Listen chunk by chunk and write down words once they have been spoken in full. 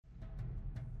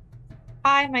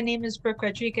Hi, my name is Brooke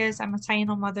Rodriguez. I'm a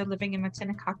Taino mother living in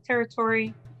Matinacock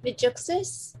territory.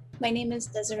 Rejuxis. My name is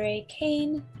Desiree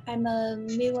Kane. I'm a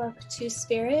Miwok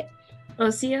Two-Spirit.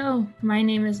 OCO, my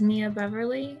name is Mia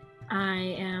Beverly. I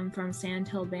am from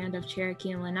Sandhill Band of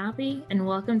Cherokee and Lenape, and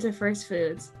welcome to First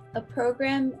Foods, a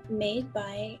program made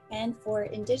by and for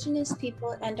Indigenous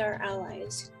people and our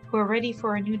allies who are ready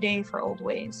for a new day for old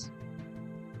ways.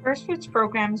 First Foods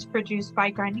program is produced by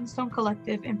Grinding Stone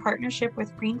Collective in partnership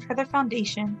with Green Feather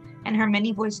Foundation and Her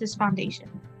Many Voices Foundation,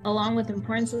 along with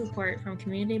important support from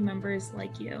community members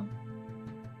like you.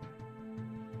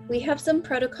 We have some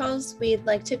protocols we'd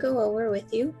like to go over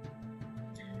with you.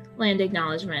 Land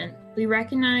acknowledgement. We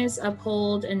recognize,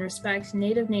 uphold, and respect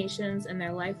Native nations and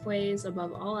their lifeways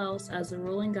above all else as the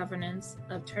ruling governance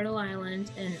of Turtle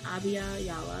Island and Abya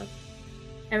Yala.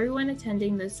 Everyone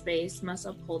attending this space must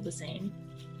uphold the same.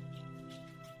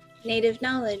 Native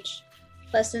knowledge.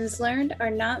 Lessons learned are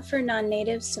not for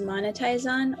non-natives to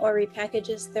monetize on or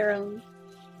repackage as their own.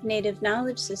 Native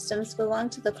knowledge systems belong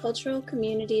to the cultural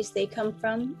communities they come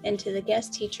from and to the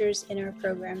guest teachers in our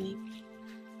programming.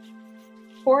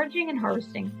 Foraging and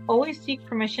harvesting. Always seek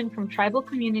permission from tribal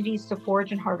communities to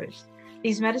forage and harvest.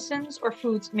 These medicines or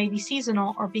foods may be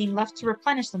seasonal or being left to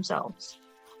replenish themselves.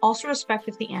 Also respect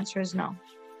if the answer is no.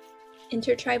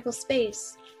 Intertribal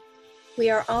space. We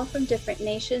are all from different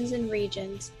nations and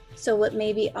regions, so what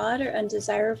may be odd or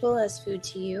undesirable as food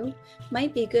to you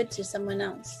might be good to someone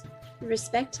else.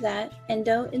 Respect that and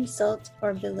don't insult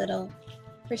or belittle.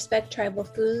 Respect tribal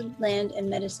food, land, and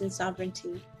medicine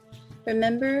sovereignty.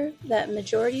 Remember that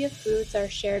majority of foods are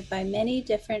shared by many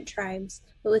different tribes,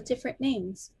 but with different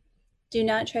names. Do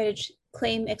not try to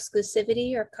claim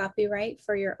exclusivity or copyright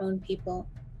for your own people.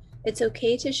 It's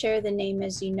okay to share the name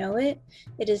as you know it.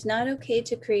 It is not okay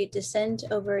to create dissent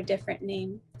over a different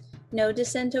name. No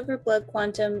dissent over blood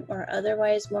quantum or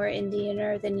otherwise more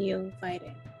Indianer than you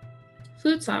fighting.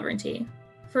 Food sovereignty.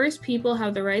 First people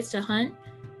have the rights to hunt,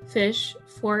 fish,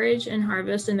 forage, and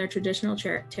harvest in their traditional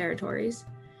territories.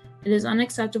 It is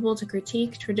unacceptable to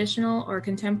critique traditional or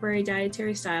contemporary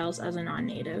dietary styles as a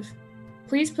non-native.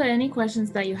 Please put any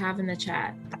questions that you have in the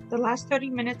chat. The last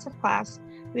 30 minutes of class,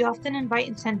 we often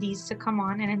invite attendees to come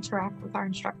on and interact with our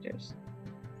instructors.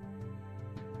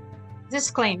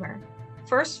 Disclaimer: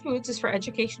 First Foods is for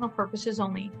educational purposes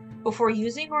only. Before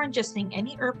using or ingesting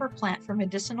any herb or plant for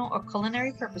medicinal or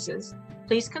culinary purposes,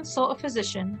 please consult a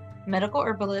physician, medical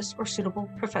herbalist, or suitable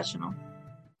professional.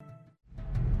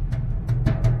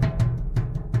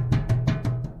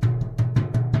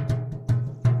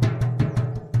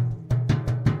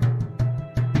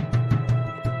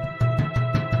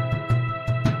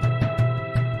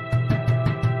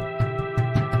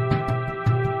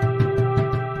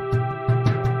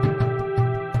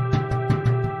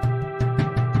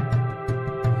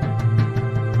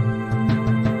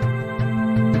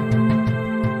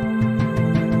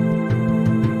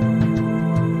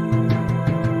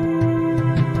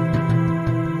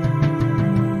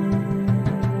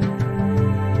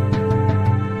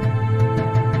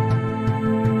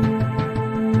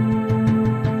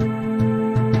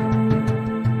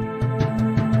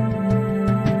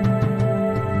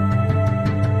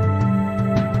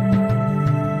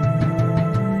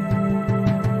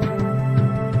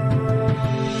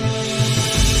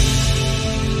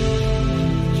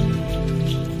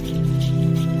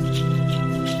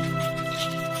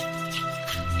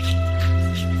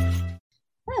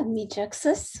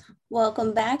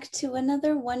 Welcome back to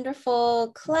another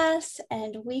wonderful class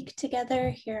and week together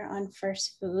here on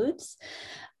First Foods.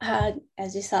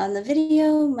 As you saw in the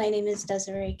video, my name is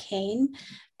Desiree Kane,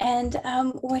 and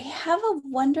we have a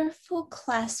wonderful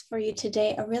class for you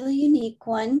today, a really unique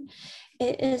one.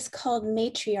 It is called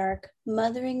Matriarch,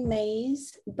 Mothering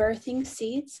Maiz, Birthing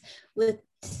Seeds with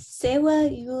Sewa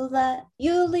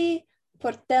Yuli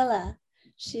Portela.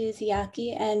 She's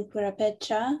Yaqui and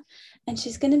Purepecha, and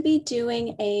she's going to be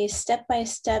doing a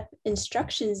step-by-step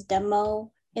instructions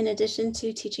demo in addition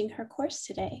to teaching her course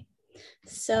today.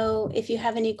 So if you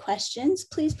have any questions,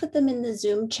 please put them in the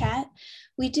Zoom chat.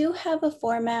 We do have a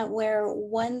format where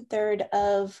 1/3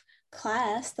 of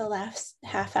class, the last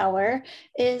half hour,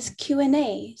 is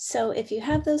Q&A. So if you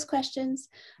have those questions,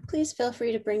 please feel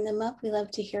free to bring them up. We love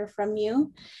to hear from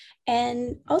you.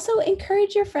 And also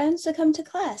encourage your friends to come to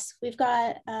class. We've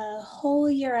got a whole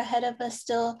year ahead of us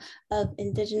still of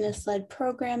Indigenous-led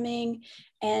programming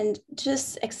and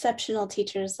just exceptional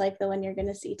teachers like the one you're going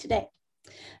to see today.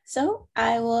 So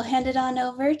I will hand it on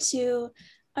over to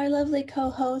our lovely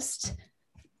co-host,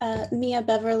 Mia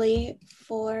Beverly,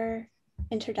 for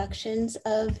introductions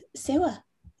of Sewa.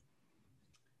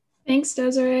 Thanks,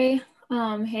 Desiree.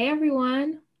 Hey,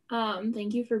 everyone.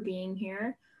 Thank you for being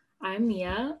here. I'm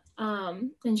Mia,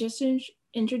 and just to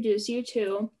introduce you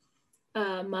to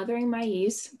mothering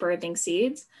Maiz, birthing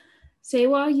seeds.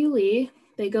 Sewa Yuli,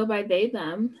 they go by they,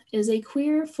 them, is a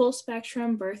queer,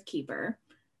 full-spectrum birthkeeper,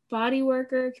 body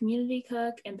worker, community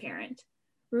cook, and parent.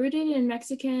 Rooted in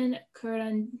Mexican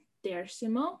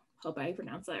curanderismo, hope I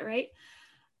pronounced that right,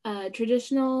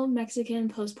 traditional Mexican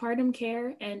postpartum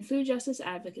care, and food justice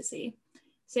advocacy.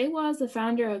 Sewa is the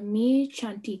founder of Mi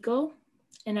Xantico.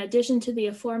 In addition to the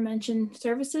aforementioned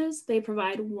services, they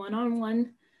provide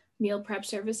one-on-one meal prep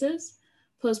services,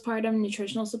 postpartum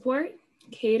nutritional support,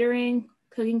 catering,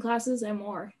 cooking classes, and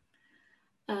more.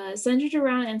 Centered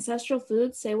around ancestral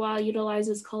foods, Sewa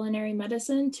utilizes culinary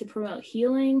medicine to promote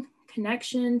healing,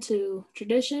 connection to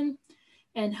tradition,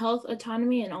 and health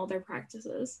autonomy in all their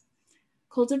practices.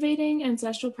 Cultivating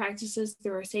ancestral practices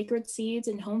through our sacred seeds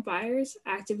and home fires,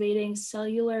 activating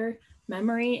cellular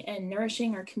memory, and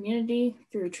nourishing our community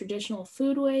through traditional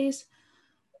foodways.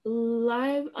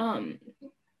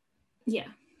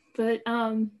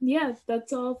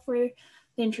 That's all for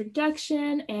the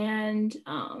introduction, and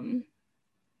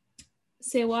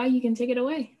Sewa, you can take it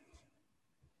away.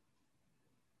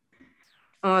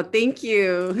 Oh, thank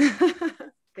you.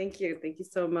 Thank you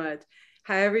so much.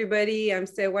 Hi, everybody. I'm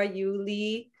Sewa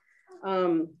Yuli.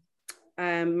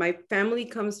 My family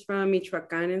comes from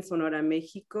Michoacán in Sonora,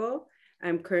 Mexico.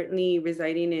 I'm currently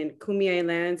residing in Kumi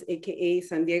Islands, AKA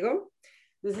San Diego.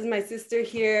 This is my sister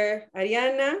here,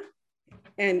 Ariana,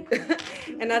 and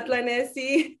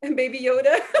Atlanesi, and Baby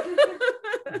Yoda.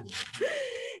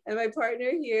 And my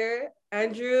partner here,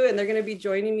 Andrew, and they're gonna be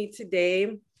joining me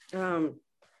today.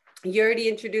 You already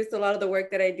introduced a lot of the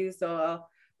work that I do, so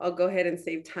I'll go ahead and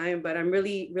save time, but I'm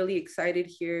really, really excited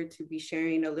here to be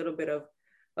sharing a little bit of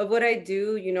what I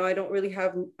do. You know, I don't really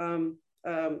have, I'm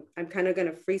kind of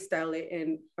gonna freestyle it,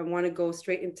 and I wanna go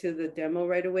straight into the demo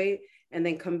right away and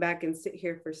then come back and sit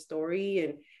here for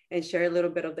story and share a little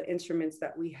bit of the instruments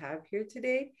that we have here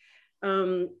today.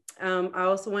 I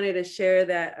also wanted to share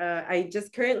that I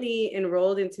just currently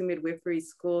enrolled into midwifery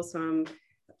school, so I'm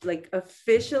like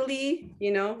officially,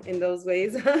 you know, in those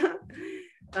ways,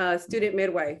 student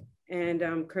midwife, and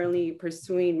I'm currently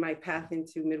pursuing my path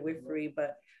into midwifery,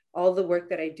 but all the work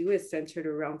that I do is centered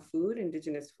around food,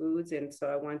 indigenous foods. And so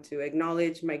I want to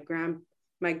acknowledge my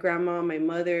grandma, my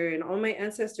mother, and all my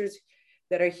ancestors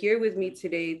that are here with me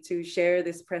today to share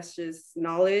this precious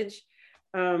knowledge.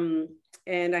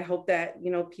 And I hope that,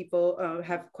 you know, people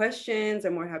have questions.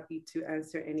 I'm more happy to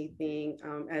answer anything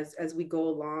as we go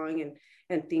along,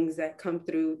 and things that come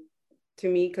through to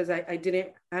me, because I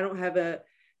don't have a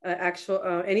actual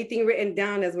anything written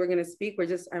down as we're going to speak.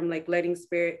 I'm like letting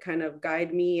spirit kind of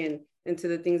guide me and into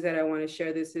the things that I want to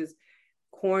share.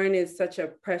 Corn is such a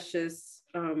precious,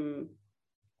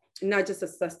 not just a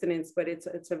sustenance, but it's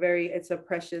a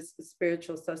precious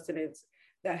spiritual sustenance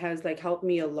that has like helped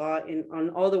me a lot on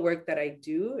all the work that I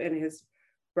do, and has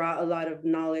brought a lot of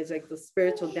knowledge, like the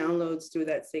spiritual downloads through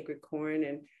that sacred corn.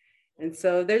 And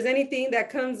so if there's anything that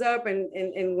comes up, and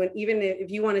even if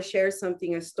you want to share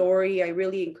something, a story, I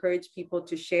really encourage people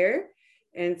to share.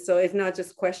 And so it's not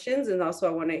just questions, and also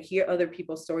I want to hear other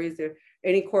people's stories, there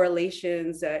any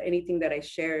correlations, anything that I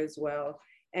share as well.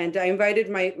 And I invited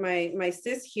my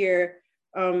sis here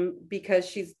because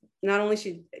she's not only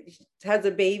she has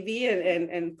a baby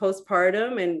and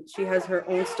postpartum, and she has her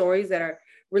own stories that are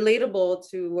relatable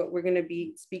to what we're going to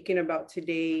be speaking about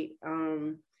today.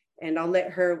 And I'll let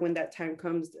her, when that time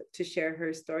comes, to share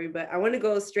her story. But I want to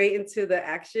go straight into the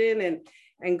action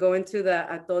and go into the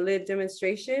atole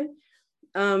demonstration.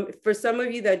 For some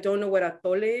of you that don't know what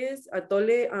atole is,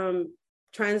 atole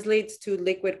translates to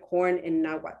liquid corn in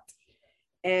Nahuatl.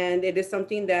 And it is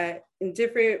something that in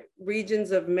different regions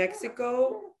of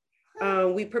Mexico,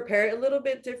 we prepare it a little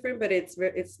bit different, but it's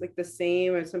like the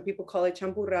same. Or some people call it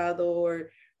champurrado,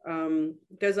 or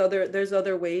there's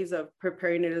other ways of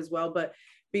preparing it as well. But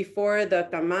before the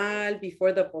tamal,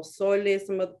 before the pozole,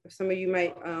 some of you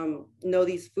might know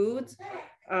these foods.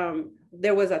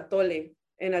 There was atole,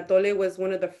 and atole was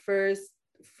one of the first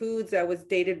foods that was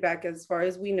dated back, as far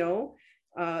as we know,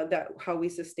 that how we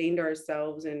sustained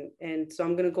ourselves. And so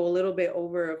I'm going to go a little bit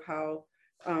over of how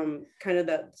kind of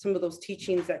some of those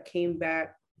teachings that came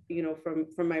back, you know, from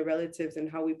my relatives,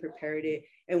 and how we prepared it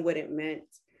and what it meant.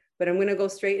 But I'm going to go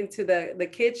straight into the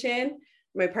kitchen.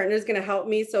 My partner is going to help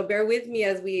me, so bear with me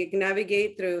as we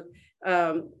navigate through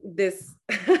this,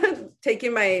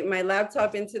 taking my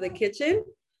laptop into the kitchen.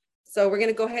 So we're going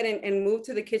to go ahead and move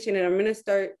to the kitchen, and I'm going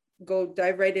to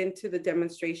dive right into the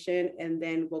demonstration, and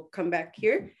then we'll come back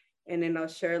here, and then I'll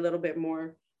share a little bit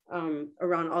more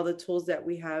around all the tools that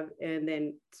we have, and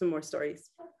then some more stories.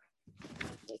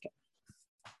 Okay,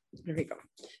 there we go.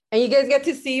 And you guys get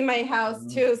to see my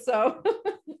house too, so. All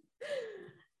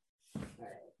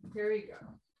right, here we go.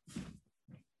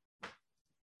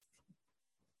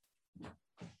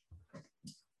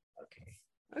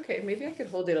 Okay, maybe I could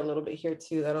hold it a little bit here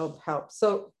too. That'll help.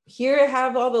 So here I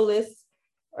have all the lists,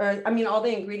 or I mean, all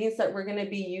the ingredients that we're going to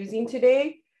be using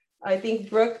today. I think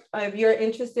Brooke, if you're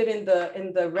interested in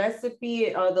the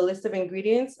recipe, the list of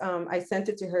ingredients, I sent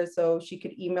it to her so she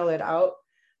could email it out.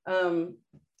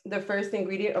 The first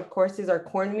ingredient, of course, is our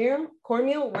cornmeal.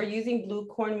 We're using blue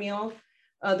cornmeal.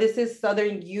 This is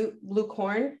Southern Ute blue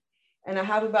corn, and I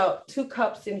have about 2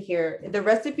 cups in here. The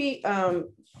recipe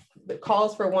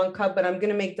calls for 1 cup, but I'm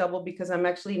going to make double because I'm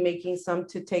actually making some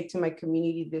to take to my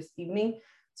community this evening.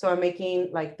 So I'm making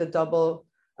like the double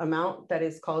amount that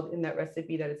is called in that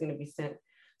recipe that is going to be sent.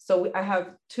 So I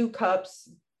have 2 cups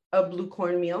of blue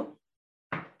cornmeal.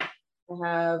 I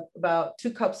have about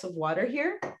 2 cups of water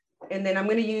here. And then I'm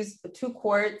going to use 2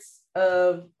 quarts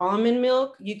of almond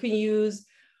milk. You can use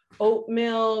oat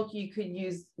milk, you could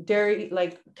use dairy,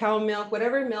 like cow milk,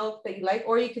 whatever milk that you like,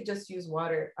 or you could just use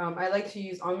water. I like to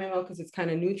use almond milk because it's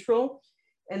kind of neutral.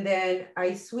 And then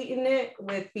I sweeten it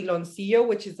with piloncillo,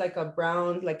 which is like a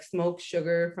brown, like smoked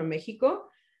sugar from Mexico.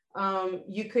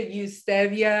 You could use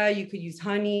stevia, you could use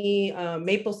honey,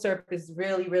 maple syrup is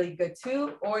really, really good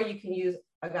too, or you can use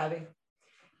agave.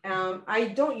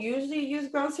 I don't usually use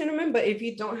ground cinnamon, but if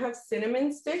you don't have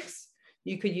cinnamon sticks,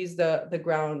 you could use the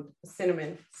ground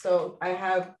cinnamon. So I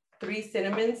have 3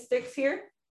 cinnamon sticks here.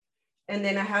 And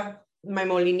then I have my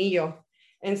molinillo.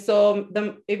 And so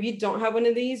if you don't have one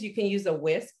of these, you can use a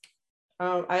whisk.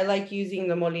 I like using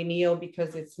the molinillo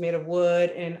because it's made of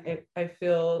wood and I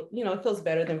feel, you know, it feels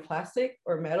better than plastic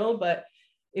or metal. But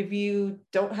if you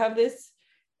don't have this,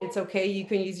 it's okay. You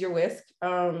can use your whisk.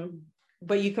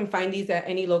 But you can find these at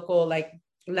any local, like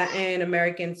Latin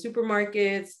American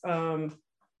supermarkets.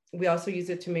 We also use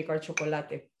it to make our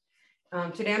chocolate.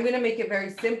 Today, I'm going to make it very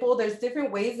simple. There's different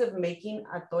ways of making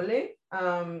atole.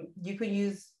 You could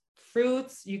use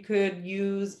fruits. You could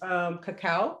use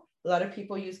cacao. A lot of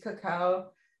people use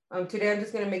cacao. Today, I'm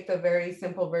just going to make the very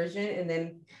simple version. And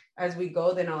then as we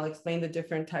go, then I'll explain the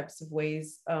different types of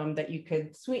ways that you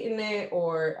could sweeten it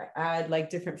or add like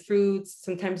different fruits.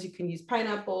 Sometimes you can use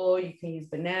pineapple. You can use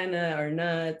banana or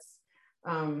nuts.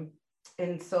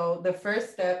 And so the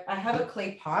first step, I have a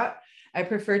clay pot. I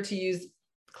prefer to use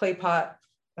clay pot.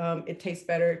 It tastes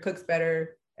better, it cooks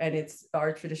better, and it's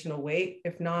our traditional way.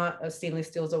 If not, a stainless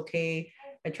steel is okay.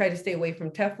 I try to stay away from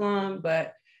Teflon,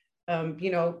 but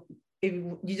you know, if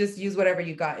you just use whatever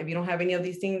you got. If you don't have any of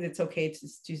these things, it's okay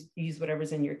to use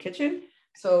whatever's in your kitchen.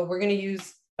 So we're gonna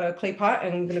use a clay pot,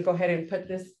 and I'm gonna go ahead and put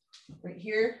this right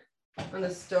here on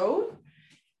the stove.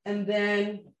 And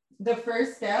then the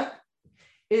first step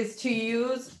is to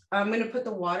use, I'm going to put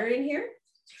the water in here.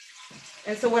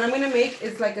 And so what I'm going to make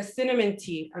is like a cinnamon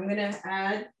tea. I'm going to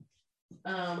add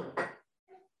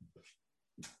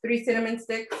 3 cinnamon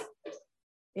sticks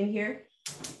in here.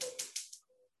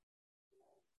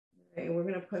 Okay, we're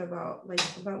going to put about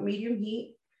medium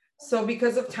heat. So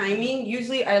because of timing,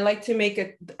 usually I like to make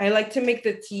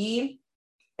the tea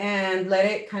and let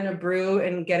it kind of brew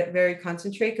and get it very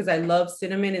concentrated because I love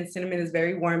cinnamon and cinnamon is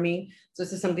very warming. So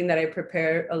this is something that I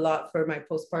prepare a lot for my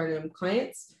postpartum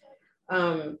clients.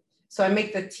 So I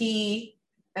make the tea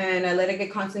and I let it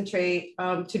get concentrate.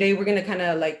 Today we're gonna kind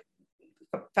of like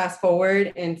fast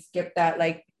forward and skip that,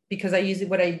 like, because I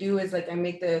usually, what I do is like I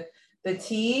make the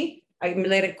tea, I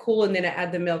let it cool and then I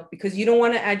add the milk because you don't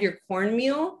want to add your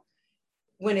cornmeal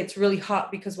when it's really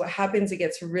hot because what happens, it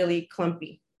gets really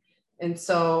clumpy. And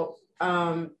so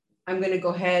I'm going to go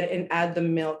ahead and add the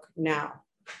milk now.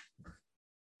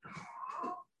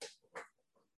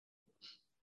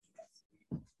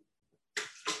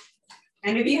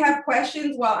 And if you have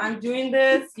questions while I'm doing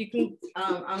this, you can,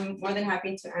 I'm more than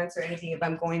happy to answer anything if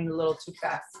I'm going a little too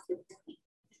fast.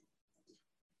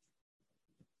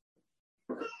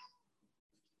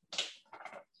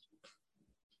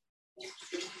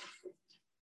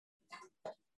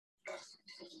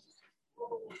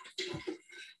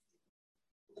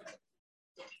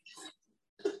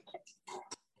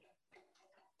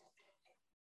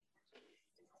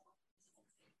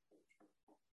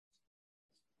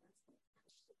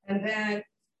 And then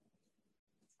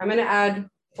I'm going to add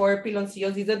 4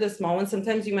 piloncillos. These are the small ones.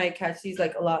 Sometimes you might catch these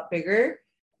like a lot bigger.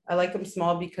 I like them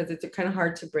small because it's kind of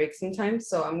hard to break sometimes.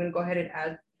 So I'm going to go ahead and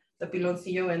add the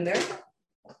piloncillo in there.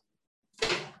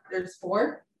 There's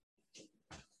 4.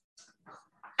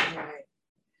 All right.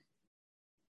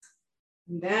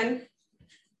 And then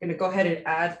I'm going to go ahead and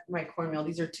add my cornmeal.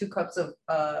 These are 2 cups of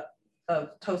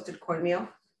toasted cornmeal.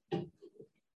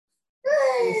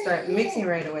 You start mixing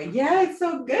right away. Yeah, it's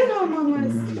so good, oh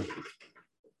mamas.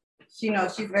 She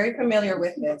knows, she's very familiar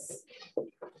with this.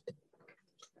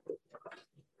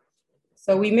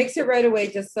 So we mix it right away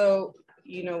just so,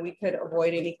 you know, we could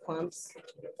avoid any clumps.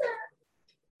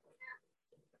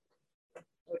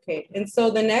 Okay, and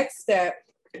so the next step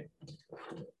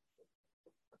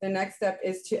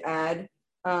is to add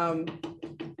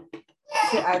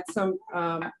some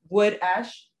wood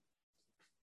ash.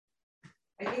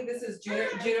 I think this is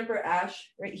juniper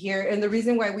ash right here. And the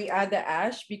reason why we add the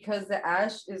ash, because the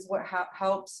ash is what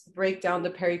helps break down the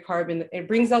pericarb. It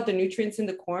brings out the nutrients in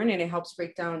the corn and it helps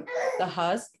break down the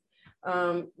husk.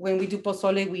 When we do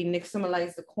pozole, we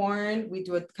nixtamalize the corn. We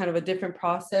do a kind of a different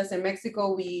process. In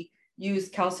Mexico, we use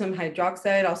calcium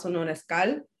hydroxide, also known as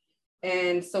cal.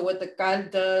 And so what the cal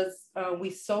does, we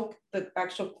soak the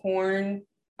actual corn,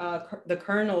 the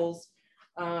kernels,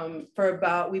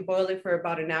 we boil it for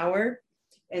about an hour.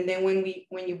 And then when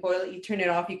you boil it, you turn it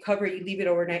off, you cover it, you leave it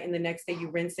overnight, and the next day you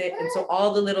rinse it. And so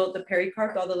all the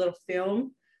pericarp, all the little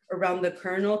film around the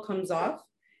kernel comes off.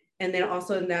 And then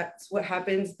also, and that's what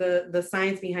happens, the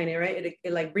science behind it, right?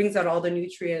 It like brings out all the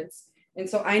nutrients. And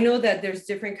so I know that there's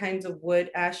different kinds of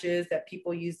wood ashes that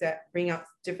people use that bring out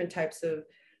different types of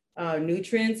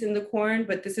nutrients in the corn,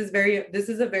 but this is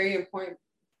a very important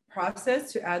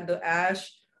process to add the ash,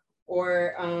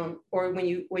 or when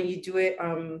you do it,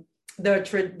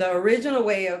 the original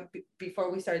way of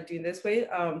before we started doing this way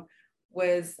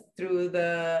was through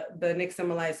the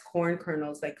nixtamalized corn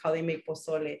kernels, like how they make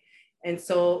pozole. And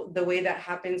so the way that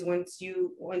happens, once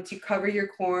you cover your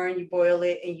corn, you boil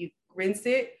it and you rinse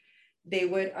it, they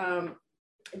would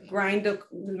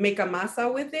make a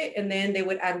masa with it, and then they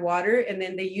would add water, and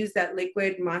then they use that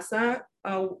liquid masa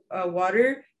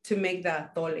water to make the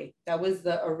atole. That was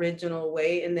the original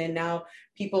way. And then now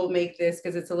people make this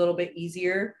because it's a little bit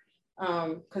easier,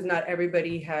 because not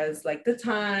everybody has like the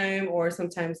time, or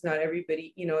sometimes not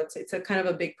everybody, you know, it's a kind of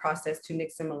a big process to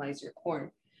nixtamalize your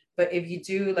corn. But if you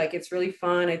do, like, it's really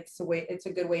fun. It's a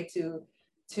good way to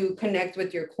connect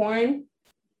with your corn.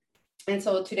 And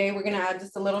so today we're gonna add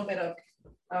just a little bit of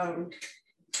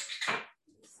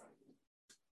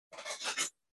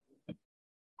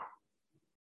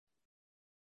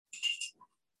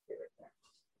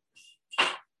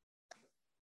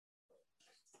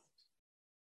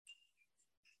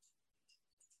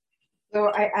so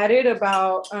I added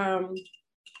about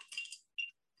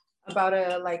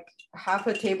like half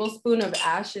a tablespoon of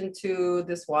ash into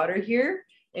this water here,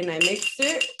 and I mixed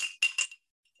it.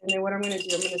 And then what I'm gonna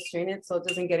do, I'm gonna strain it so it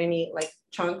doesn't get any like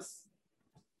chunks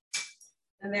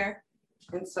in there.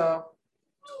 And so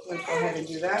let's go ahead and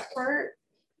do that part.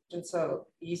 And so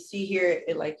you see here,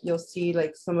 you'll see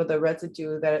like some of the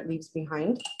residue that it leaves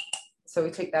behind. So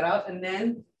we take that out, and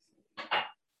then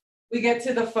we get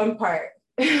to the fun part.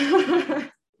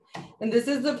 And this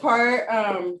is the part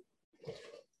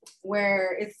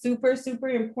where it's super, super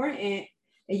important.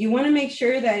 And you wanna make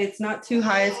sure that it's not too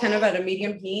high, it's kind of at a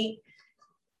medium heat.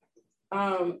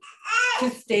 To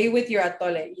stay with your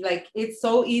atole. Like, it's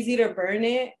so easy to burn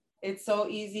it. It's so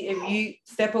easy. If you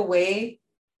step away,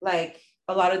 like,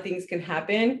 a lot of things can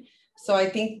happen. So I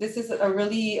think this is a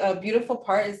really beautiful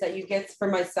part, is that for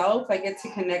myself, I get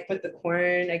to connect with the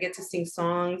corn. I get to sing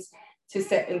songs, to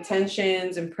set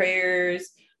intentions and prayers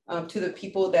to the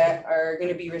people that are going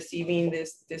to be receiving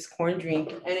this corn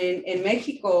drink. And in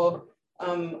Mexico,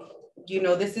 you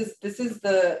know, this is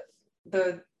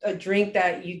a drink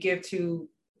that you give to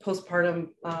postpartum,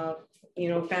 you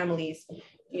know, families,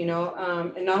 you know,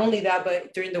 and not only that,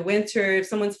 but during the winter, if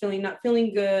someone's not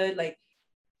feeling good, like,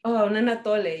 oh,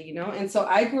 nanatole, you know. And so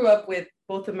I grew up with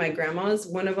both of my grandmas.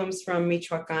 One of them's from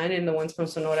Michoacan and the one's from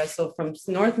Sonora. So from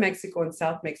North Mexico and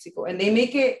South Mexico, and they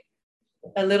make it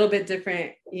a little bit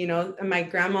different, you know. And my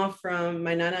grandma from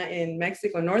my nana in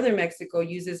Mexico, Northern Mexico,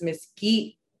 uses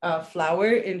mesquite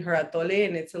flour in her atole,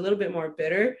 and it's a little bit more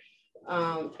bitter.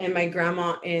 And my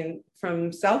grandma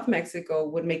from South Mexico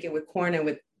would make it with corn and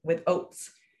with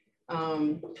oats.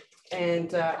 So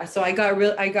I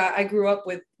grew up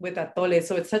with atole.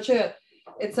 So it's such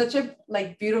a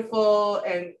like beautiful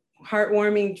and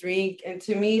heartwarming drink. And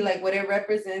to me, like, what it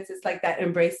represents is like that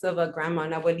embrace of a grandma,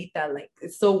 an abuelita. Like,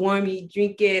 it's so warm, you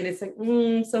drink it, and it's like,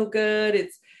 so good.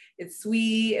 It's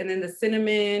sweet, and then the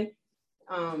cinnamon.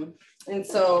 And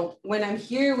so when I'm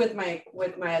here with my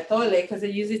atole, because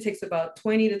it usually takes about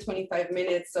 20 to 25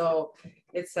 minutes, so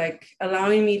it's like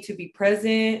allowing me to be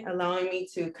present, allowing me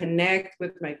to connect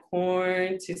with my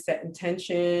corn, to set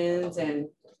intentions, and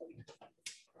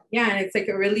yeah, and it's like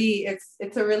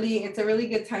it's a really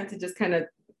good time to just kind of,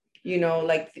 you know,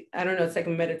 like, I don't know, it's like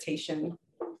a meditation.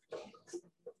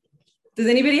 Does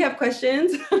anybody have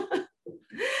questions?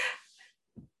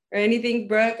 Or anything,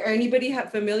 Brooke, or anybody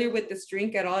familiar with this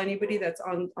drink at all? Anybody that's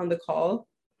on the call?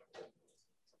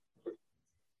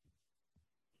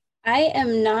 I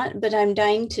am not, but I'm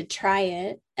dying to try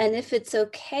it. And if it's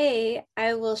okay,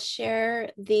 I will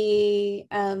share the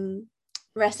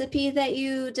recipe that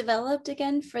you developed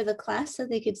again for the class so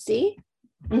they could see.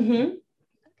 Mm-hmm.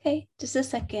 Okay, just a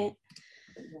second.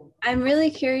 I'm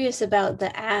really curious about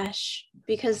the ash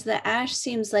because the ash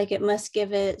seems like it must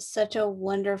give it such a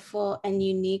wonderful and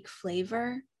unique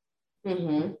flavor.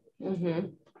 Mm-hmm. Mm-hmm.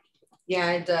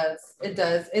 Yeah, it does. It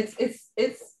does.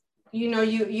 It's you know,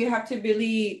 you have to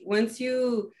really, once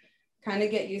you kind of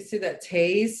get used to that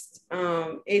taste,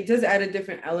 it does add a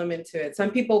different element to it.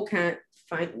 Some people can't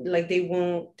find, like, they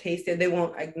won't taste it. They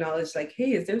won't acknowledge, like,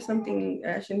 hey, is there something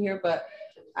ash in here? But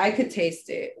I could taste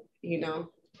it, you know.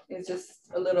 It's just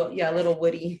a little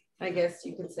woody, I guess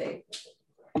you could say.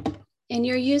 And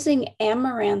you're using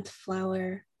amaranth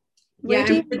flour. Yeah,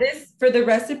 and for the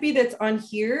recipe that's on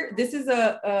here, this is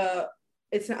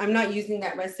I'm not using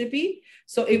that recipe.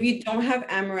 So if you don't have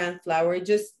amaranth flour,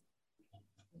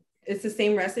 it's the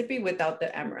same recipe without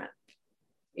the amaranth,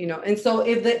 you know. And so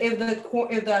if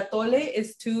the atole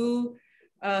is too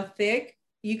thick,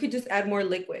 you could just add more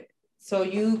liquid. So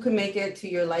you can make it to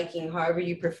your liking, however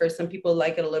you prefer. Some people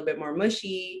like it a little bit more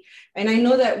mushy. And I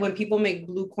know that when people make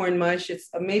blue corn mush, it's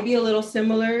maybe a little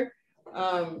similar.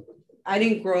 I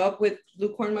didn't grow up with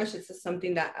blue corn mush. It's just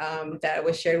something that that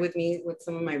was shared with me with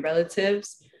some of my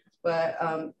relatives. But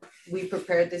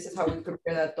this is how we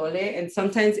prepare the atole. And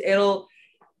sometimes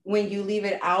when you leave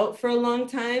it out for a long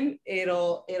time,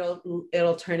 it'll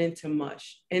turn into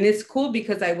mush. And it's cool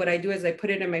because what I do is I put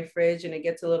it in my fridge and it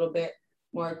gets a little bit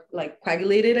more like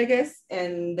coagulated, I guess.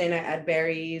 And then I add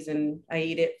berries and I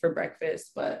eat it for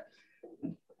breakfast. But,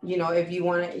 you know, if you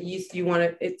want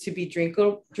it to be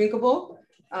drinkable,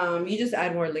 you just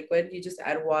add more liquid. You just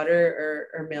add water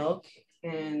or milk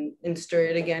and stir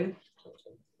it again.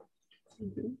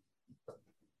 Mm-hmm.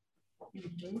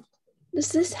 Mm-hmm.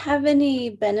 Does this have any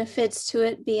benefits to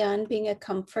it beyond being a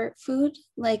comfort food,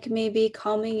 like maybe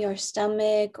calming your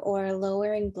stomach or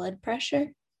lowering blood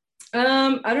pressure? I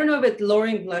don't know if it's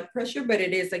lowering blood pressure, but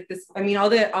it is like this. I mean, all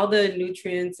the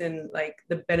nutrients and like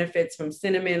the benefits from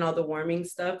cinnamon, all the warming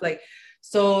stuff. Like,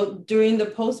 so during the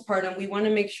postpartum, we want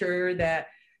to make sure that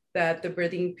the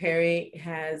birthing parent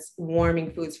has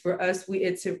warming foods. For us, we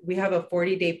have a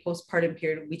 40-day postpartum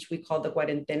period, which we call the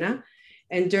cuarentena.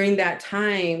 And during that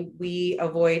time, we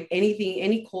avoid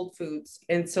any cold foods.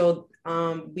 And so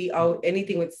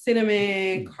anything with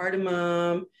cinnamon,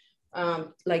 cardamom,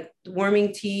 like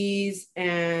warming teas,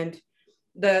 and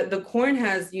the corn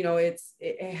has, you know, it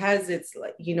has its,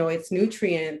 like, you know, its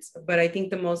nutrients. But I think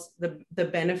the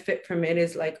benefit from it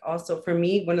is, like, also for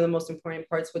me, one of the most important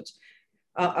parts, which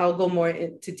I'll go more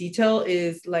into detail,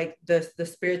 is like the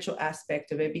spiritual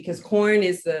aspect of it, because corn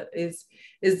is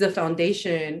the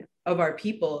foundation of our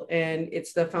people, and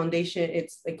it's the foundation.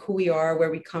 It's like who we are,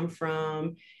 where we come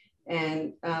from,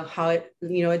 and how it,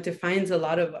 you know, it defines a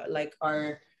lot of like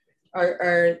our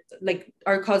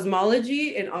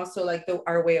cosmology, and also like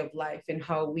our way of life, and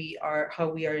how we are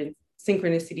in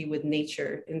synchronicity with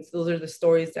nature. And so those are the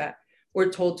stories that were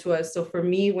told to us. So for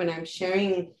me, when I'm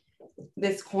sharing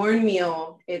this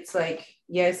cornmeal, it's like,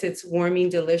 yes, it's warming,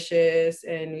 delicious,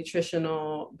 and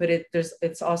nutritional, but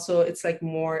it's also like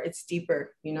more, it's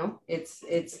deeper, you know. It's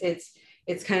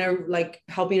kind of like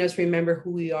helping us remember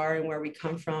who we are and where we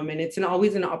come from. And it's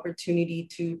always an opportunity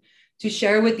to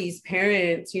share with these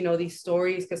parents, you know, these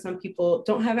stories, because some people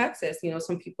don't have access, you know,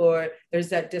 some people there's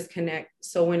that disconnect.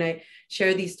 So when I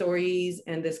share these stories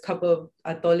and this cup of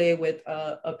atole with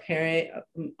a parent,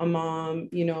 a mom,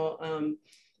 you know,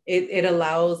 it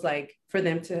allows, like, for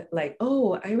them to, like,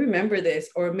 oh, I remember this,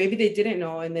 or maybe they didn't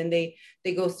know, and then they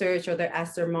go search, or they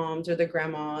ask their moms or their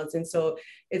grandmas. And so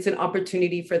it's an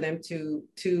opportunity for them to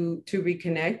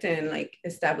reconnect and, like,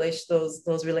 establish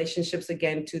those relationships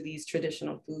again to these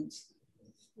traditional foods.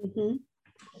 Mm-hmm.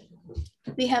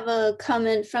 We have a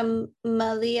comment from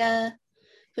Malia,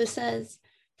 who says,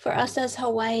 for us as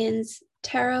Hawaiians,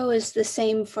 taro is the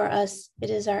same for us. It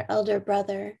is our elder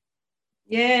brother.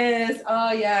 Yes.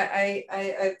 Oh, yeah.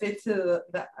 I've been to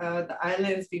the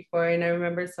islands before, and I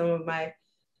remember some of my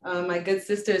good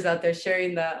sisters out there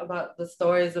sharing about the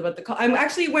stories about I'm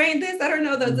actually wearing this. I don't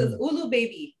know. That's an ulu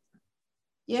baby.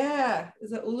 Yeah,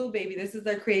 it's an ulu baby. This is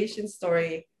their creation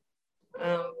story.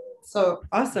 So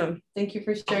awesome. Thank you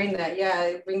for sharing that. Yeah,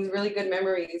 it brings really good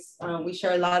memories. We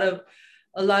share a lot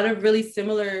of really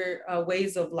similar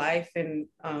ways of life, and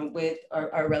with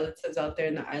our relatives out there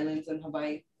in the islands in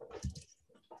Hawaii.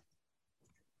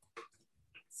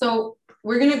 So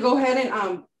we're gonna go ahead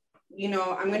and, you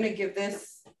know, I'm gonna give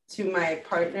this to my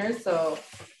partner so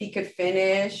he could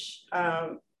finish.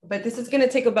 But this is gonna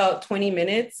take about 20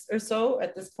 minutes or so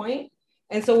at this point.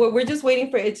 And so what we're just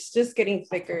waiting for, it's just getting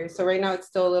thicker. So right now it's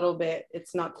still a little bit,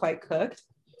 it's not quite cooked.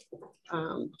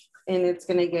 And it's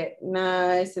gonna get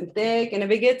nice and thick. And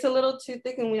if it gets a little too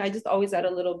thick, and I just always add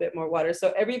a little bit more water.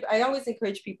 So I always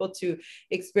encourage people to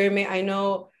experiment. I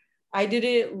know I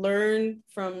didn't learn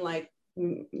from like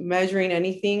measuring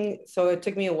anything. So it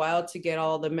took me a while to get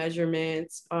all the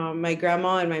measurements. My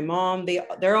grandma and my mom,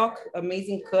 they're all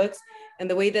amazing cooks. And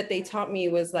the way that they taught me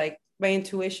was like by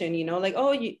intuition, you know, like,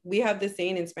 oh, we have this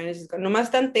saying in Spanish, it's called,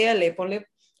 nomás tantéale, ponle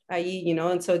ahí, you know?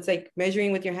 And so it's like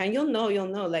measuring with your hand, you'll know,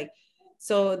 like,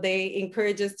 so they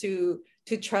encourage us to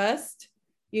trust,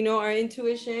 you know, our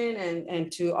intuition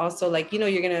and to also like, you know,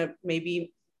 you're going to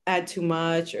maybe add too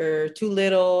much or too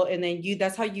little. And then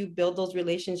that's how you build those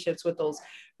relationships with those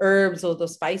herbs or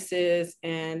those spices.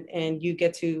 And you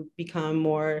get to become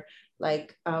more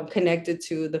like connected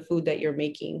to the food that you're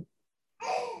making.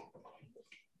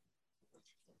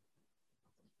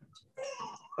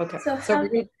 Okay. So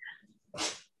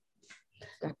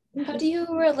how do you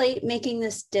relate making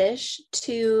this dish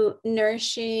to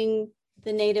nourishing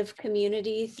the Native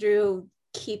community through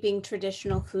keeping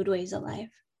traditional foodways alive?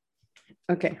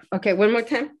 Okay, one more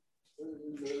time.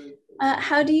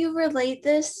 How do you relate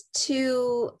this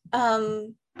to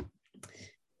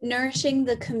nourishing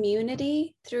the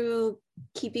community through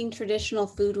keeping traditional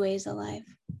foodways alive?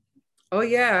 Oh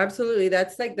yeah, absolutely.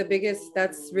 That's like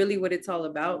that's really what it's all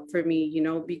about for me, you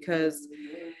know, because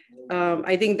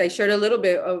I think I shared a little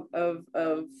bit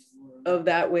of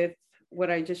that with what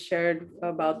I just shared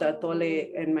about the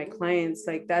atole and my clients.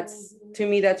 Like to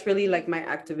me, that's really like my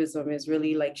activism is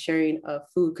really like sharing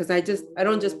food. Cause I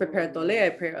don't just prepare atole, I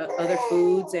prepare other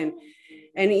foods and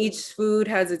each food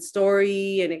has its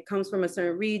story and it comes from a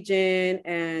certain region.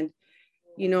 And,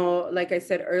 you know, like I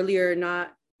said earlier,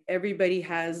 not everybody,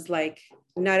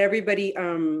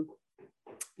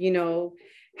 you know,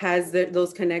 has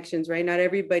those connections, right? Not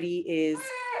everybody is,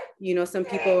 you know, some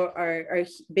people are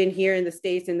been here in the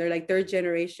States and they're like third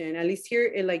generation, at least here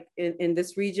in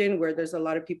this region where there's a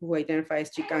lot of people who identify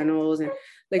as Chicanos and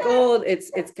like, oh,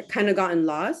 it's kind of gotten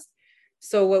lost.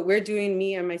 So what we're doing,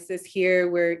 me and my sis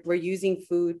here, we're using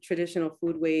traditional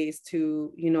food ways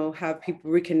to, you know, have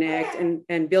people reconnect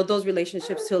and build those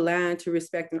relationships to land, to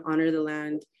respect and honor the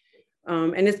land.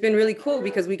 And it's been really cool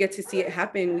because we get to see it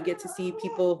happen. We get to see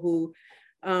people who,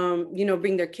 you know,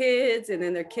 bring their kids and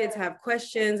then their kids have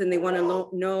questions and they want to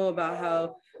know about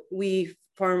how we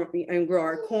farm and grow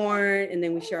our corn. And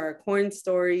then we share our corn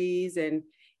stories. And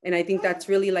I think that's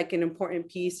really like an important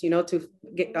piece, you know, to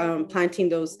get planting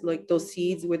those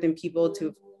seeds within people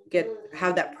to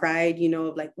have that pride, you know,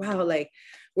 of like, wow, like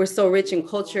we're so rich in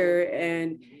culture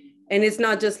and it's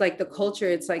not just like the culture,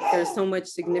 it's like there's so much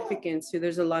significance. So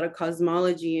there's a lot of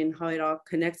cosmology and how it all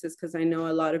connects us. Cause I know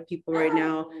a lot of people right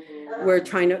now, they're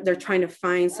trying to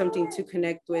find something to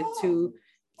connect with, to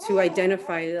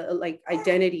identify like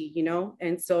identity, you know?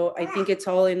 And so I think it's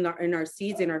all in our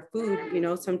seeds, in our food, you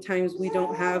know, sometimes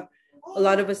a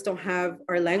lot of us don't have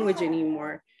our language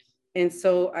anymore. And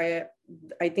so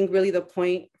I think really the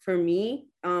point for me,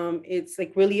 it's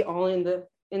like really all in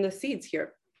the seeds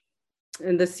here.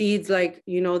 And the seeds, like,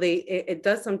 you know, it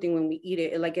does something when we eat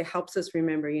it. It helps us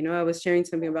remember, you know. I was sharing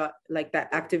something about like that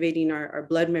activating our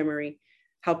blood memory,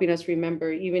 helping us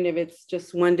remember, even if it's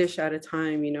just one dish at a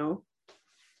time, you know.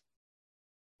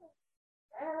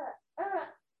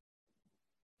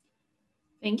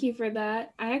 Thank you for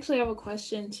that. I actually have a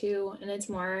question too, and it's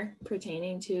more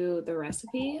pertaining to the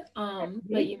recipe.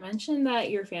 But you mentioned that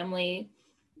your family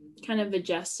kind of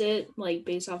adjust it like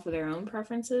based off of their own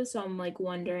preferences. So I'm like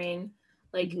wondering,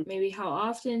 like maybe how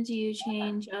often do you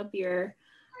change up your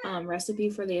recipe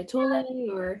for the atole?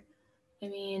 Or, I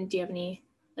mean, do you have any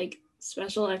like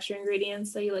special extra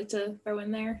ingredients that you like to throw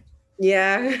in there?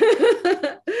 Yeah,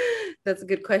 that's a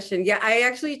good question. Yeah, I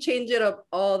actually change it up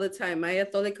all the time. My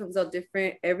atole comes out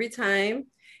different every time.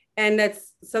 And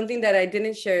that's something that I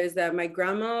didn't share, is that my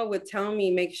grandma would tell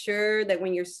me, make sure that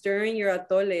when you're stirring your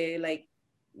atole, like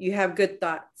you have good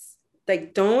thoughts.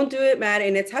 Like, don't do it mad.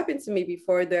 And it's happened to me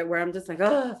before that where I'm just like,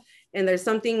 oh, and there's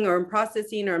something, or I'm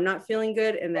processing, or I'm not feeling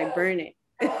good, and I burn it.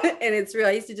 And it's real.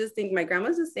 I used to just think my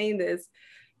grandma's just saying this.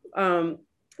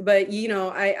 But you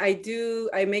know,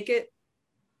 I make it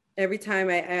every time.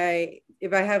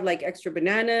 If I have like extra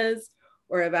bananas,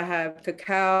 or if I have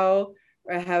cacao,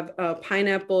 or I have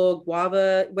pineapple,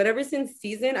 guava, whatever's in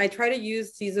season, I try to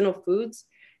use seasonal foods.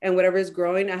 and whatever is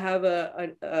growing. I have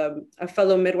a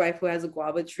fellow midwife who has a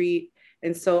guava tree.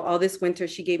 And so all this winter,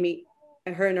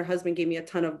 her and her husband gave me a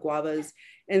ton of guavas.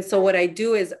 And so what I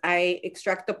do is I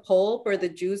extract the pulp or the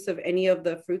juice of any of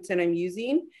the fruits that I'm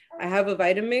using. I have a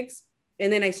Vitamix,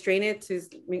 and then I strain it to,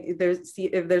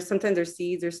 sometimes there's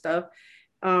seeds or stuff.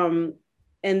 And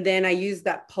then I use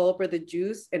that pulp or the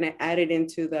juice and I add it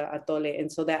into the atole.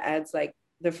 And so that adds like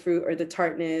the fruit or the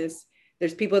tartness.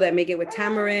 There's people that make it with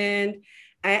tamarind.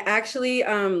 I actually,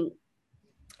 I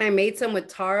made some with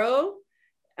taro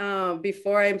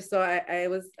before. I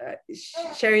was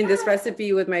sharing this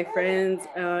recipe with my friends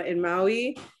in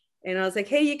Maui. And I was like,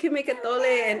 hey, you can make atole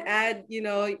and add,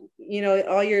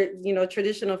 all your,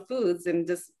 traditional foods and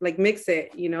just like mix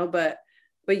it, but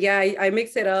yeah, I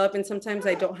mix it up. And sometimes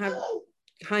I don't have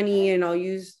honey and I'll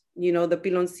use, the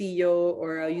piloncillo,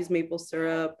 or I'll use maple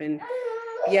syrup. And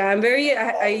yeah,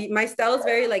 my style is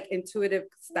very like intuitive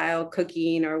style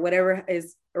cooking or whatever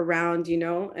is around,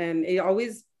 and it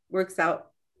always works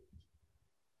out.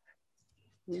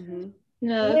 Mm-hmm.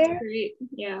 No, that's great.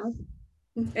 Yeah.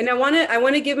 And I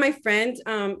want to give my friend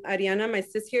Ariana, my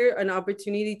sis here, an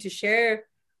opportunity to share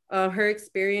her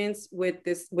experience with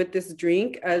this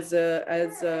drink as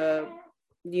a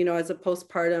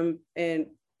postpartum and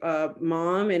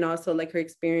mom, and also like her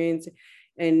experience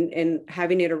and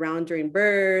having it around during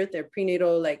birth or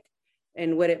prenatal, like,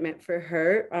 and what it meant for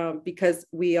her, because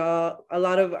a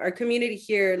lot of our community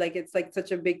here, like, it's like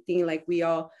such a big thing, like we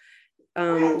all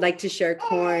like to share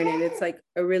corn, and it's like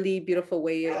a really beautiful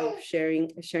way of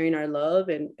sharing our love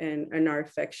and our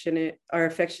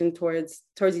affection towards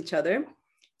each other.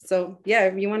 So yeah,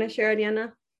 if you want to share,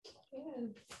 Ariana.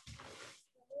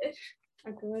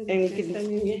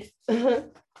 Yeah.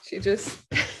 She just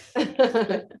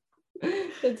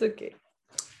it's okay.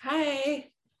 Hi.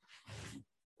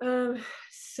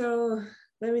 So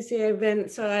let me see.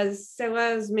 As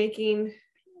Sewa was making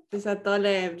this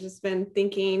atole, I've just been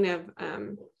thinking of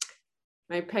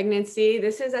my pregnancy.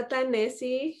 This is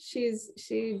Atanesi.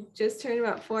 She just turned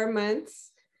about 4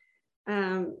 months. So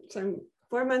I'm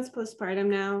 4 months postpartum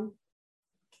now.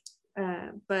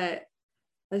 But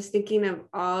I was thinking of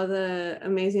all the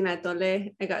amazing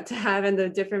atole I got to have and the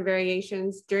different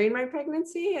variations during my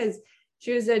pregnancy, as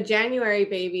she was a January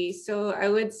baby. So I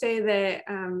would say that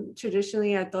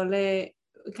traditionally atole,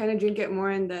 we kind of drink it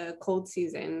more in the cold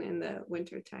season, in the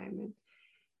winter time.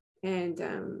 And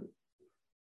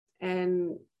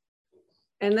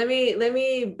let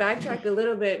me backtrack a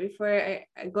little bit before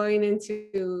going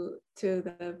into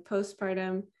the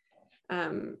postpartum.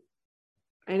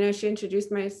 I know she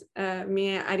introduced me,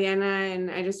 Ariana, and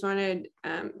I just wanted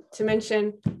to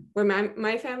mention where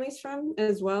my family's from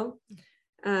as well.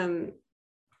 On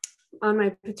my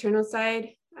paternal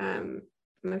side,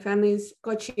 my family's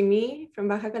Cochimí from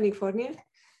Baja California,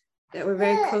 that we're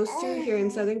very close to here in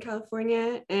Southern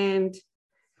California. And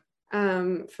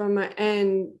from my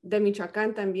end, de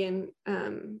Michoacán también,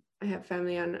 I have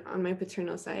family on my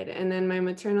paternal side. And then my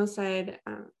maternal side,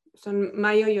 son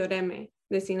Mayo Yoreme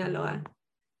de Sinaloa.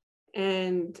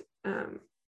 And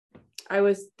I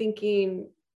was thinking,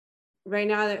 right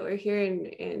now that we're here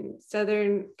in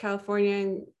Southern California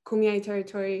and Kumeyaay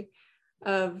territory,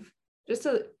 of just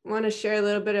to want to share a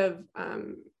little bit of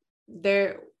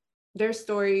their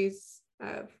stories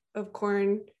of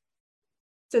corn,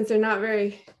 since they're not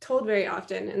told very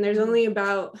often. And there's only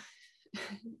about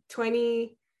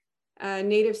 20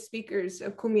 native speakers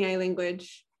of Kumeyaay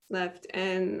language left,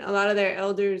 and a lot of their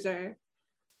elders are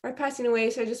passing away.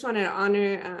 So I just want to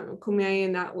honor Kumeyaay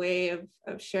in that way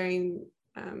of sharing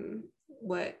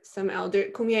what some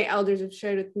Kumeyaay elders have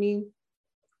shared with me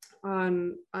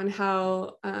on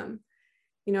how,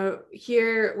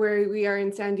 here where we are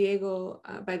in San Diego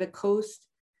by the coast,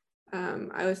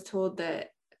 I was told that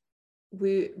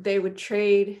they would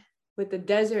trade with the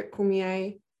desert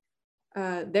Kumeyaay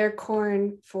their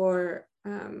corn for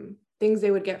things they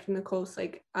would get from the coast,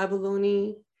 like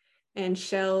abalone and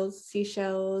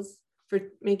seashells for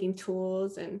making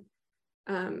tools, and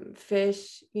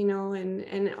fish,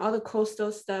 and all the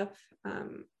coastal stuff.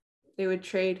 They would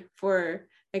trade for,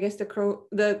 I guess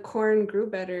the corn grew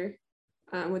better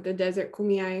with the desert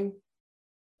Kumeyaay,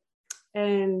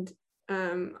 and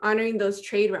honoring those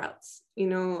trade routes,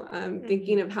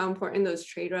 thinking of how important those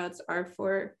trade routes are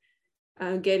for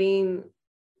getting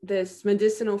this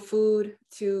medicinal food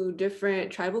to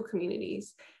different tribal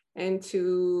communities, and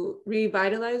to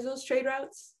revitalize those trade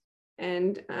routes.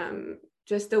 And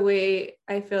just the way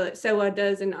I feel that Sewa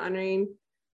does in honoring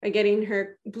by getting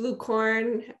her blue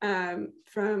corn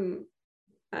from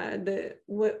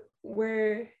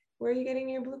where are you getting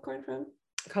your blue corn from?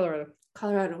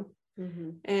 Colorado. Mm-hmm.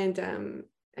 And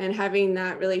having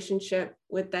that relationship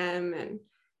with them. And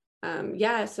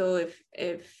yeah, so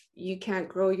if you can't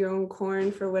grow your own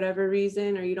corn for whatever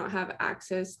reason, or you don't have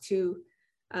access to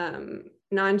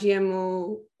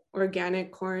non-GMO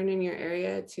organic corn in your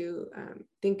area, to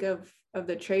think of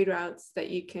the trade routes that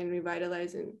you can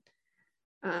revitalize, and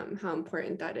how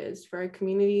important that is for our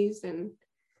communities. And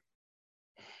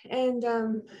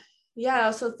yeah,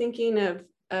 also thinking of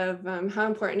how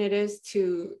important it is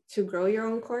to grow your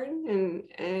own corn,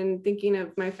 and thinking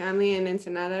of my family in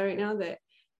Ensenada right now that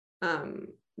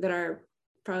are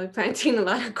probably planting a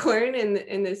lot of corn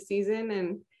in this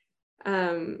season.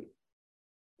 And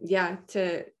yeah,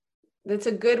 that's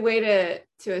a good way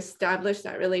to establish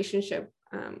that relationship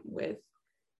with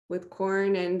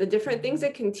corn, and the different things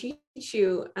it can teach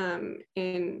you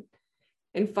in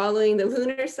following the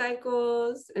lunar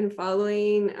cycles, and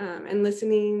following and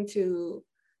listening to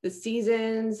the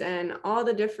seasons, and all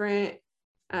the different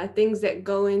things that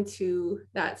go into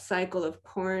that cycle of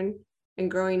corn,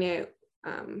 and growing it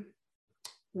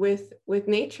with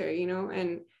nature, you know,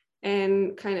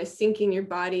 and kind of syncing your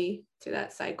body to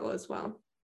that cycle as well.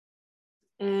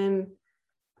 And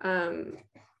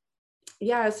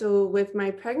yeah, so with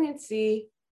my pregnancy,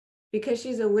 because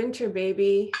she's a winter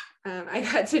baby, I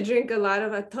got to drink a lot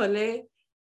of atole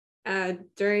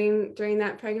during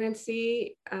that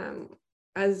pregnancy,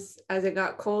 as it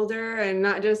got colder. And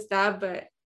not just that, but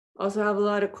also have a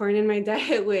lot of corn in my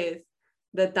diet, with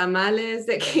the tamales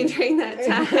that came during that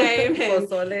time, and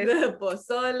the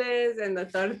pozoles and the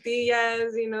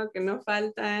tortillas, you know, que no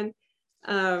faltan.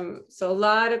 So a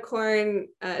lot of corn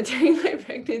during my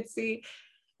pregnancy.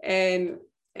 And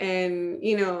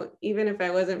you know, even if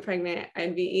I wasn't pregnant,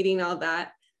 I'd be eating all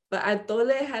that. But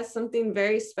atole has something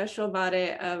very special about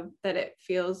it, that it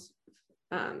feels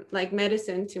like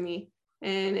medicine to me.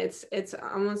 And it's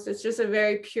just a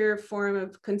very pure form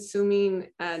of consuming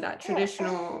that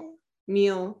traditional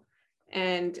meal.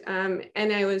 And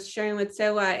I was sharing with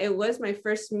Sewa, it was my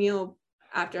first meal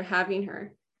after having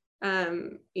her,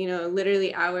 you know,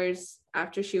 literally hours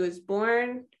after she was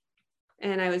born.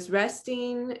 And I was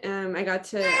resting. I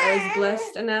was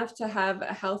blessed enough to have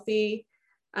a healthy,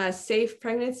 safe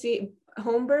pregnancy,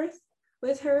 home birth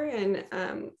with her, and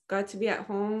got to be at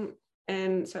home.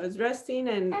 And so I was resting,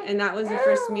 and that was the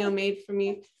first meal made for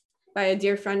me by a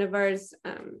dear friend of ours,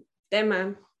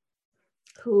 Tema,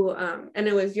 who, and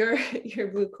it was your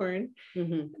blue corn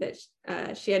that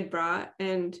she had brought.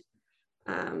 And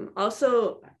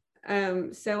also,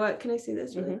 Sewa, can I see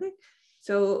this really quick?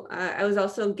 So I was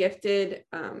also gifted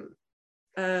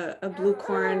a blue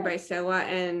corn by Sewa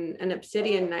and an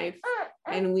obsidian knife,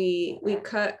 and we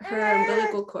cut her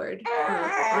umbilical cord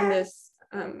on this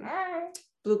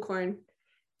blue corn.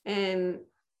 And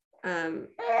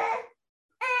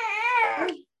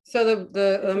so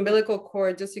the umbilical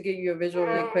cord, just to give you a visual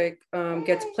really quick,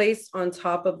 gets placed on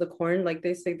top of the corn. Like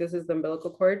they say, this is the umbilical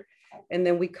cord, and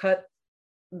then we cut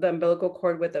the umbilical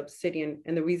cord with obsidian.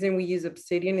 And the reason we use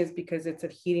obsidian is because it's a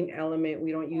heating element.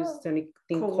 We don't use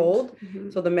anything cold.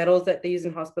 So the metals that they use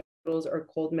in hospitals are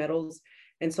cold metals,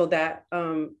 and so that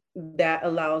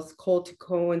allows cold to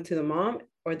go into the mom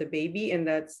or the baby. And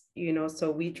that's, you know,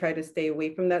 so we try to stay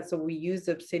away from that. So we use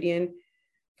obsidian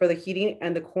for the heating,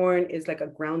 and the corn is like a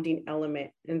grounding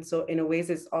element. And so in a ways,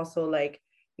 it's also like,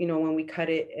 you know, when we cut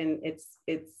it, and it's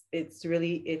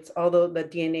really, although the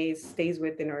DNA stays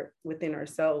within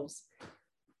ourselves.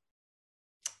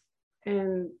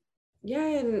 And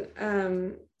yeah,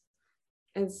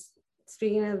 and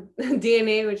speaking of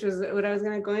DNA, which was what I was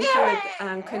going to go into,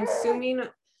 with consuming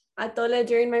atole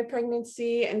during my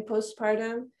pregnancy and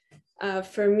postpartum,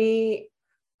 for me,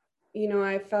 you know,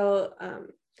 I felt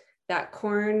that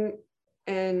corn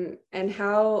and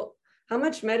how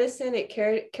much medicine it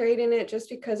carried in it, just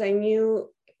because I knew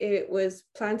it was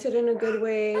planted in a good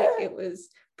way, it was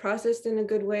processed in a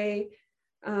good way.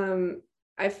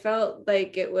 I felt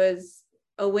like it was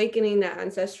awakening that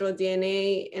ancestral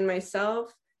DNA in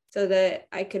myself, so that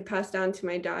I could pass down to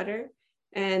my daughter.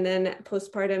 And then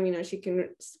postpartum, you know, she can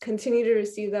continue to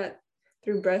receive that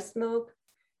through breast milk.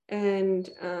 And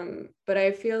but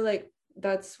I feel like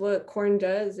that's what corn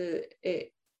does.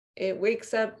 It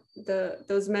wakes up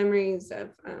those memories of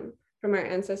from our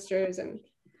ancestors and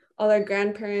all our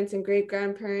grandparents and great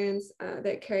grandparents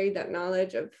that carried that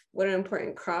knowledge of what an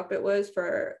important crop it was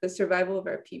for the survival of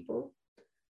our people.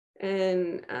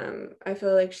 And I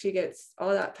feel like she gets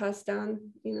all that passed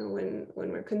down, you know, when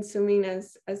we're consuming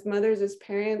as mothers, as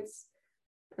parents,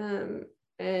 and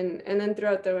then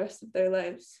throughout the rest of their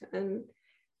lives. And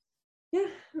yeah,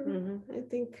 I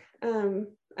think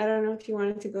I don't know if you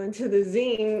wanted to go into the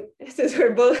zine since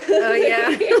we're both. Oh,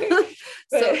 yeah.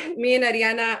 So me and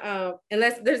Ariana,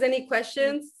 unless there's any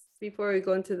questions before we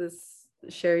go into this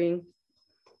sharing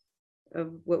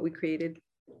of what we created.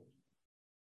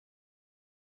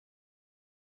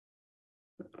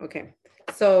 Okay,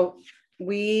 so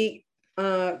we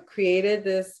created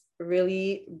this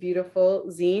really beautiful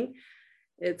zine.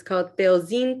 It's called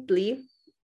Teozintli.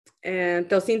 And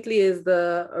Teozintli is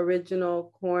the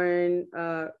original corn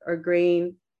or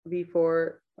grain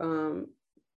before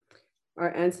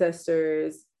our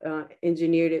ancestors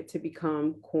engineered it to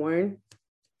become corn.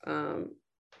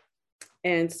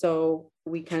 And so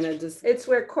we kind of just... It's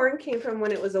where corn came from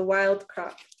when it was a wild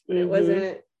crop. It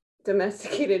wasn't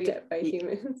domesticated yet by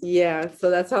humans. Yeah,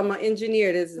 so that's how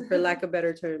engineered is, for lack of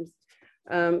better terms.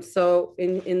 So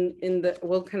in the,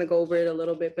 we'll kind of go over it a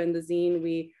little bit, but in the zine,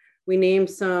 we named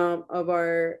some of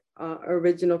our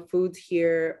original foods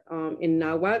here in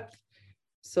Nahuatl.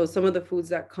 So some of the foods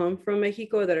that come from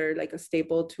Mexico that are like a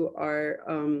staple to our,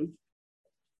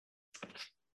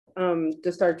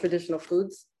 just our traditional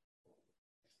foods.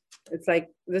 It's like,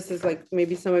 this is like,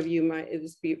 maybe some of you might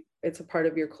just be, it's a part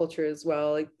of your culture as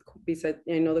well. Like besides,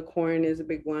 I know the corn is a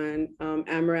big one,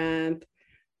 amaranth,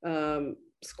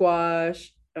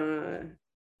 squash,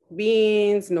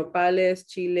 beans, nopales,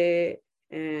 chile,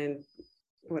 and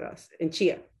what else? And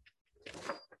chia.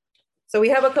 So we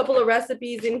have a couple of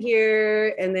recipes in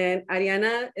here, and then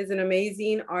Ariana is an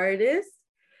amazing artist.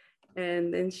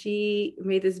 And then she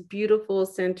made this beautiful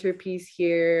centerpiece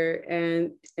here.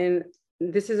 And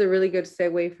this is a really good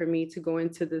segue for me to go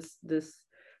into this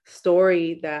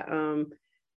story that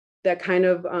that kind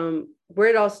of where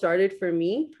it all started for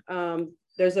me.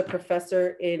 There's a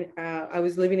professor in, I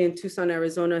was living in Tucson,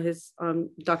 Arizona, his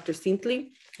Dr.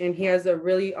 Sintley, and he has a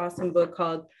really awesome book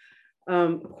called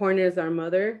Corn is Our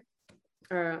Mother.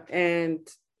 And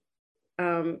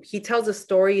he tells a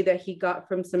story that he got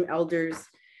from some elders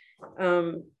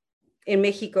in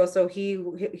Mexico. So he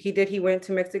went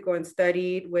to Mexico and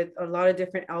studied with a lot of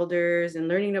different elders and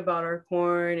learning about our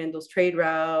corn and those trade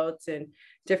routes and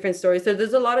different stories. So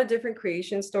there's a lot of different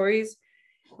creation stories.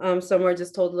 Some are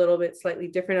just told a little bit slightly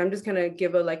different. I'm just gonna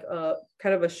give a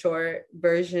kind of a short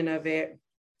version of it.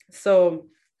 So,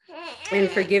 and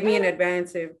forgive me in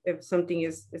advance if something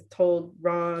is told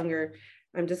wrong, or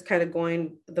I'm just kind of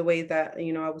going the way that,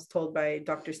 I was told by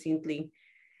Dr. Sintley.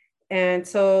 And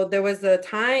so there was a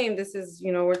time, this is,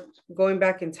 we're going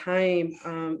back in time,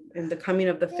 and the coming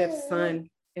of the fifth son,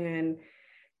 and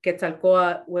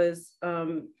Quetzalcoatl was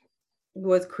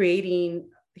creating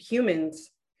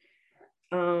humans.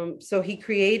 So he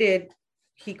created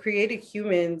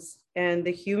humans, and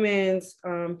the humans,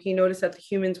 he noticed that the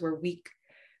humans were weak,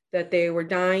 that they were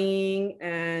dying,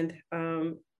 and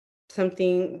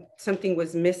something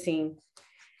was missing.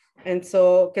 And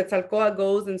so Quetzalcoatl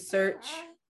goes in search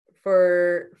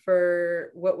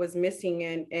for what was missing,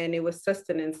 and it was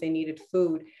sustenance. They needed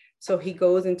food. So he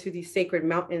goes into these sacred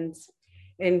mountains,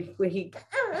 and when he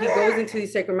goes into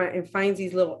these sacred mountains and finds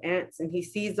these little ants, and he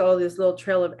sees all this little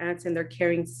trail of ants, and they're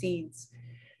carrying seeds.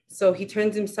 So he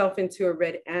turns himself into a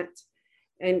red ant,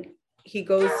 and he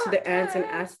goes to the ants and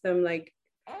asks them, like,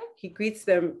 he greets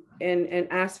them and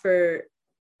asks for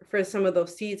some of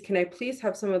those seeds. Can I please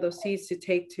have some of those seeds to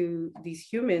take to these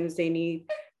humans? They need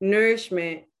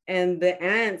nourishment. And the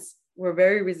ants were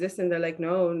very resistant. They're like,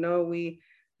 no,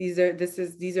 these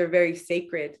are very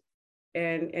sacred.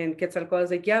 And Quetzalcoatl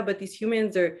is like, yeah, but these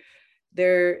humans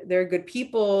they're good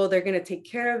people. They're gonna take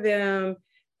care of them.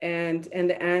 And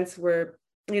the ants were,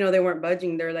 they weren't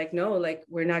budging. They're like, no, like,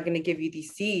 we're not gonna give you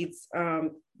these seeds.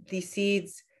 These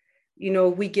seeds,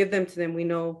 we give them to them. We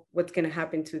know what's gonna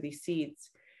happen to these seeds.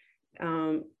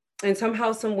 And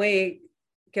somehow, some way,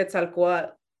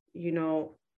 Quetzalcoatl,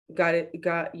 got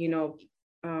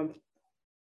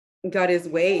his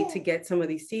way to get some of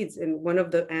these seeds. And one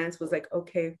of the ants was like,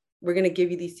 okay, we're going to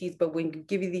give you these seeds, but when you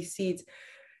give you these seeds,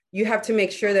 you have to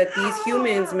make sure that these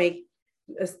humans make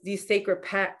these sacred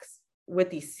pacts with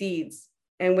these seeds.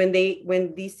 And when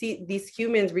these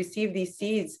humans receive these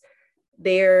seeds,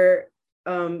 it's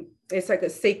like a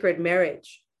sacred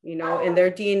marriage, and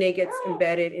their DNA gets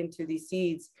embedded into these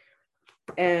seeds.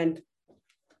 And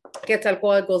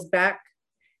Quetzalcoatl goes back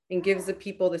and gives the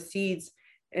people the seeds,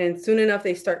 and soon enough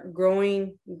they start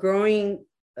growing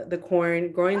the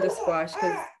corn, growing the squash,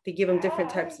 because they give them different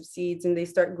types of seeds, and they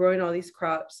start growing all these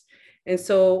crops. And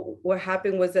so what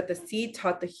happened was that the seed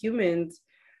taught the humans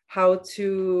how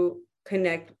to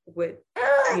connect with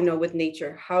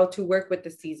nature, how to work with the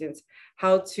seasons,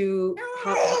 how to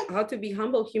be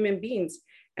humble human beings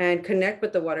and connect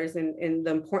with the waters, and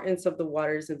the importance of the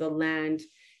waters and the land,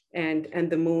 and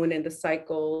the moon and the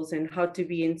cycles, and how to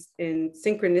be in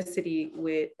synchronicity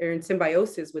with, or in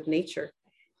symbiosis with nature.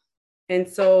 And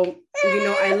so,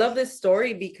 I love this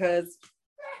story because,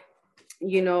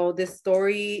 this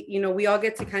story, we all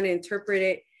get to kind of interpret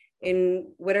it in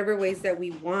whatever ways that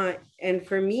we want. And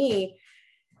for me,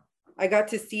 I got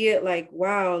to see it like,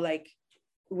 wow, like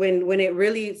when it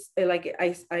really, like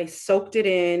I soaked it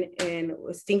in and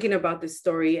was thinking about this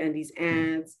story and these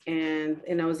ants, and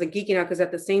I was like geeking out, because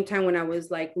at the same time when I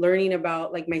was like learning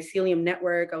about like mycelium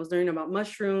network, I was learning about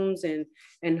mushrooms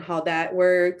and how that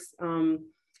works.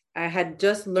 I had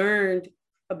just learned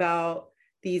about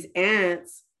these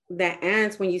ants, that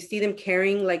ants, when you see them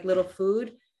carrying like little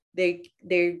food,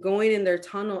 they're going in their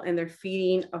tunnel and they're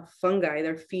feeding a fungi,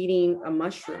 they're feeding a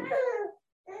mushroom.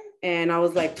 And I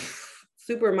was like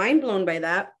super mind blown by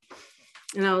that.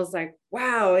 And I was like,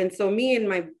 wow. And so me in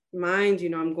my mind,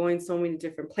 I'm going so many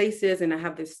different places, and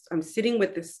I'm sitting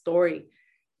with this story,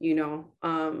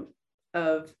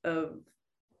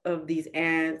 of these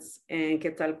ants and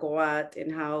Quetzalcoatl,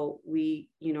 and how we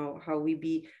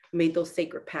made those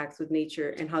sacred pacts with nature,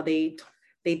 and how they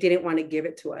didn't want to give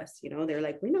it to us. They're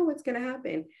like, we know what's going to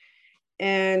happen.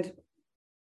 And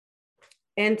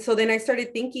so then I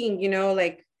started thinking,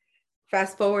 like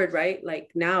fast forward, right?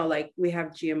 Like now, like we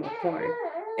have GMO corn,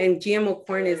 and GMO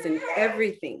corn is in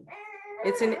everything.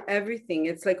 It's in everything.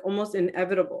 It's like almost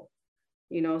inevitable.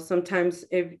 Sometimes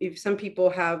if some people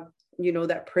have,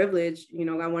 that privilege,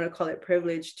 I want to call it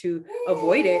privilege, to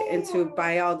avoid it and to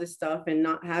buy all this stuff and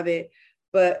not have it.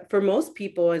 But for most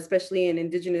people, especially in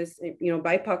indigenous,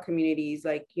 BIPOC communities,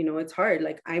 like, it's hard.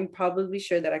 Like, I'm probably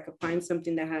sure that I could find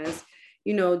something that has,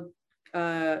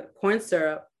 corn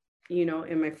syrup,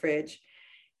 in my fridge.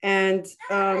 And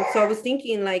so I was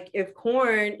thinking, like, if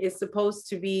corn is supposed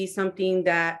to be something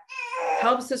that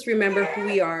helps us remember who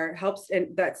we are, helps,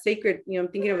 and that sacred, I'm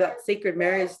thinking of that sacred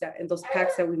marriage, that and those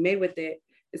pacts that we made with it,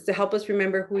 is to help us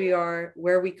remember who we are,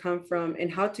 where we come from,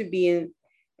 and how to be in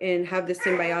and have this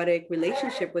symbiotic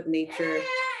relationship with nature.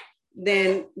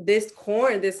 Then this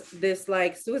corn, this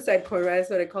like suicide corn, right?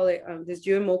 That's what I call it. This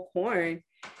GMO corn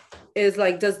is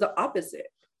like, does the opposite.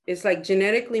 It's like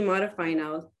genetically modifying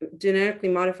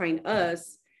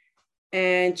us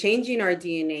and changing our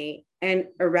DNA and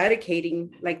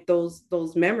eradicating like those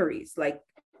memories, like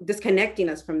disconnecting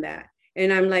us from that.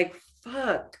 And I'm like,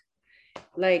 fuck,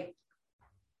 like,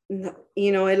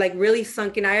 it like really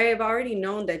sunk in. I have already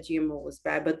known that GMO was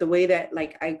bad, but the way that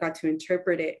like I got to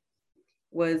interpret it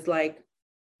was like,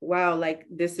 wow, like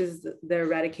this is the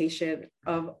eradication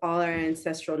of all our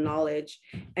ancestral knowledge.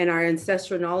 And our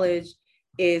ancestral knowledge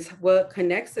is what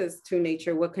connects us to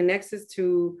nature, what connects us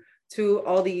to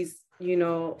all these,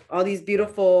 all these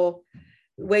beautiful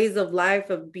ways of life,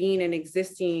 of being and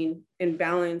existing in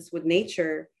balance with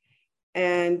nature.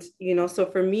 And, so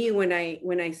for me, when I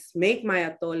make my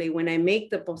atole, when I make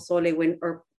the pozole,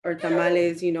 or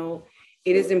tamales,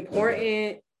 it is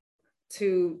important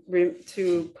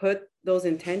to put those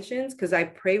intentions, because I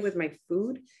pray with my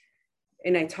food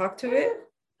and I talk to it,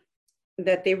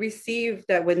 that they receive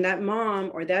that, when that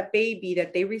mom or that baby,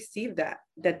 that they receive that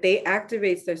they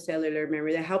activates their cellular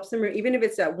memory, that helps them, even if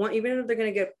it's that one, even if they're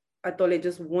going to get atole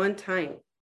just one time,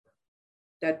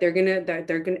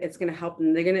 it's going to help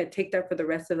them. They're going to take that for the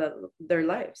rest of their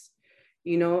lives,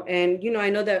 and, I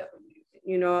know that,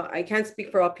 I can't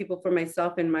speak for all people, for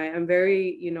myself, and I'm very,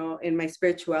 in my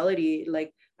spirituality,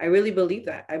 like, I really believe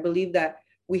that. I believe that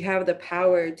we have the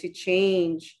power to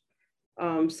change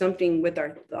something with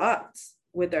our thoughts,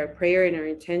 with our prayer and our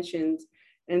intentions.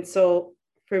 And so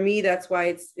for me, that's why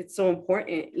it's so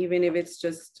important, even if it's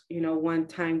just, one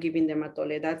time giving them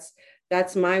atole.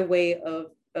 That's my way of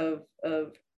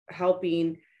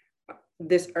helping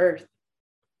this earth,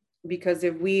 because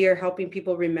if we are helping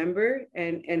people remember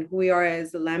and who we are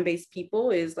as the land-based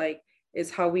people, is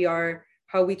how we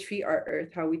treat our earth,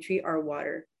 how we treat our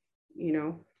water,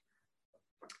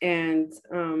 and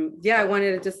I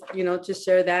wanted to just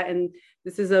share that. And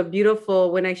this is a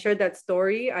beautiful, when I shared that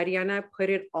story, Ariana put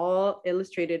it all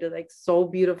illustrated, like so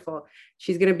beautiful.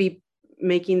 She's going to be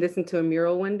making this into a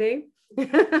mural one day.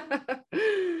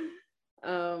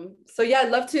 So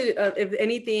I'd love to, if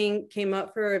anything came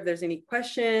up for her, if there's any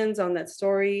questions on that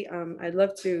story, I'd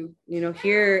love to,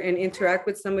 hear and interact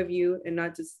with some of you, and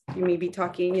not just me be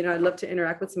talking. I'd love to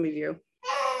interact with some of you.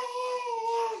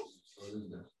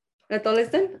 Atole is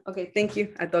done? Okay, thank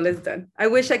you. Atole is done. I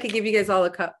wish I could give you guys all a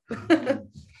cup.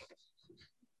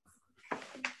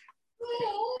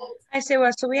 Hi,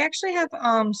 Sewa. So we actually have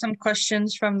some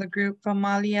questions from the group, from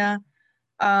Malia,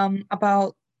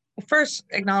 about first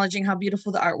acknowledging how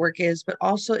beautiful the artwork is, but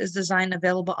also is design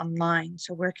available online?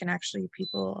 So where can actually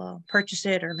people purchase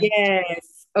it or link to it?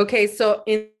 Yes. Okay, so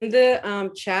in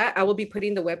the chat, I will be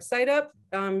putting the website up.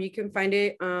 You can find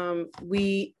it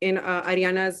we in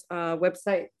Ariana's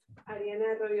website,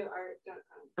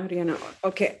 ariana.art.com. Ariana.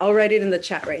 Okay, I'll write it in the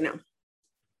chat right now.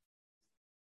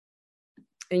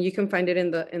 And you can find it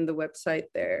in the website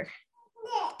there.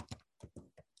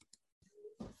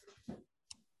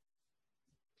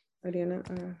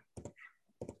 Ariana.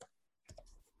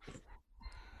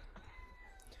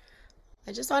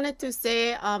 I just wanted to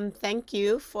say thank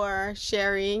you for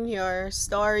sharing your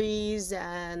stories,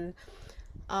 and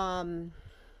I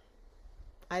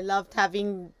loved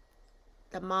having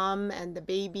the mom and the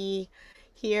baby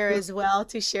here as well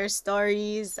to share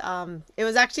stories. It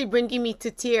was actually bringing me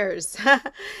to tears.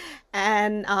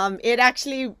 And it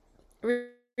actually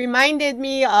reminded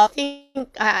me of, I think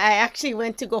I actually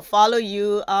went to go follow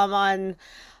you on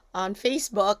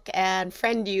Facebook and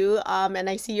friend you. And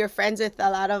I see you're friends with a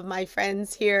lot of my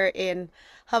friends here in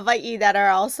Hawaii that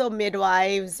are also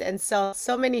midwives. And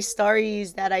so many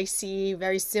stories that I see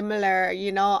very similar,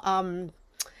 you know.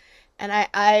 And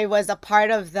I was a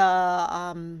part of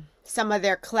the some of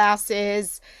their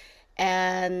classes,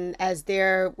 and as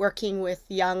they're working with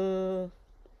young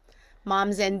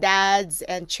moms and dads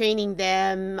and training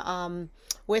them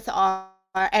with our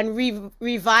and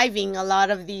reviving a lot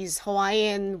of these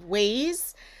Hawaiian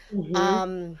ways.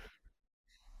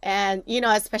 And, you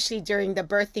know, especially during the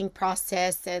birthing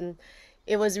process. And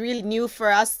it was really new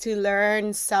for us to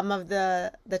learn some of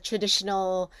the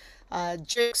traditional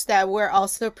drinks that were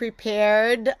also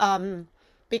prepared,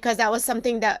 because that was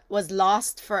something that was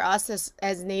lost for us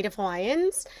as Native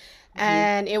Hawaiians.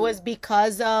 And it was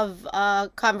because of a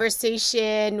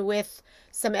conversation with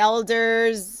some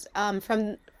elders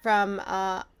from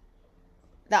the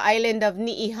island of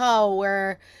Ni'ihau,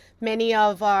 where many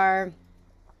of our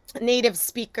native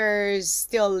speakers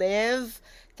still live,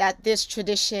 that this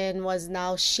tradition was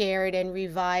now shared and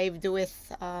revived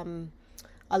with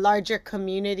a larger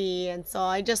community. And so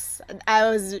I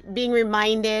was being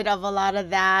reminded of a lot of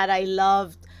that. I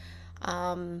loved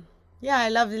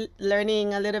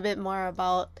learning a little bit more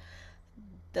about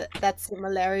that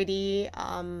similarity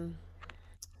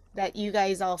that you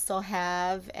guys also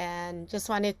have, and just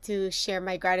wanted to share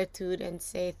my gratitude and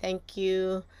say thank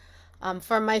you.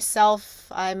 For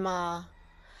myself,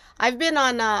 I've been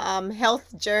on a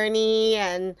health journey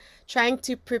and trying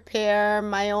to prepare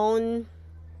my own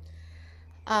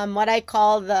what I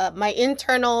call my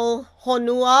internal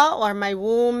honua, or my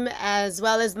womb, as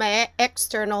well as my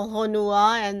external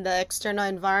honua and the external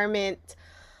environment.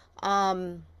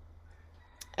 And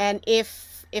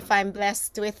if I'm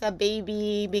blessed with a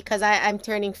baby, because I'm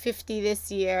turning 50 this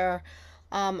year,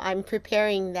 I'm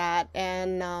preparing that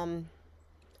and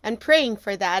praying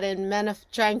for that, and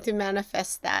trying to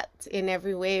manifest that in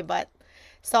every way. But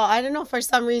so I don't know, for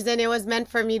some reason it was meant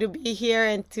for me to be here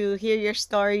and to hear your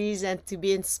stories and to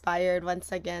be inspired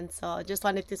once again. So I just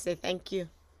wanted to say thank you.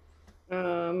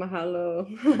 Mahalo.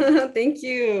 Thank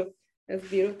you. That's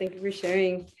beautiful. Thank you for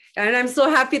sharing. And I'm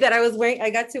so happy that I'm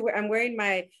wearing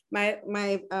my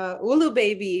ulu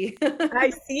baby. I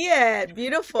see it.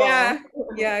 Beautiful. Yeah.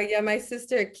 My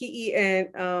sister Ki'i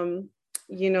and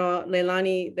you know,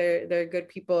 Leilani, they're good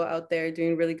people out there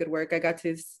doing really good work. I got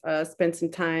to spend some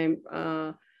time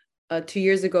 2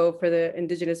 years ago for the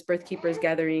Indigenous Birthkeepers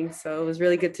gathering. So it was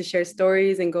really good to share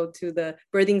stories and go to the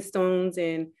birthing stones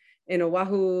in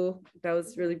Oahu. That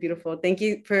was really beautiful. Thank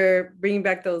you for bringing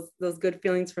back those good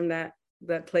feelings from that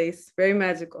place. Very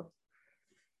magical.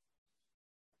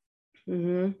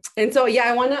 And so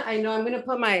yeah, I'm gonna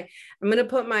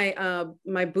put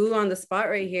my boo on the spot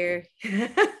right here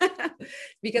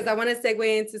because I want to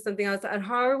segue into something else. And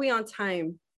how are we on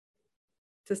time?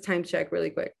 Just time check really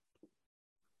quick.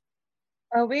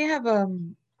 We have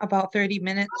about 30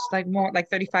 minutes, like more like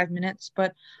 35 minutes,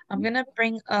 but I'm gonna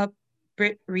bring up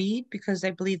Britt Reed because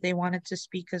I believe they wanted to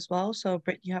speak as well. So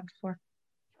Britt, you have the floor.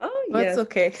 Oh, yes. That's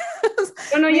okay.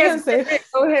 Oh no, yes.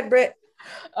 Go ahead, Britt.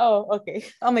 Oh, okay.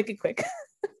 I'll make it quick.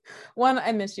 One,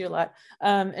 I miss you a lot.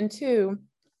 And two,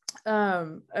 I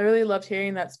really loved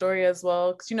hearing that story as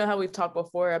well, because you know how we've talked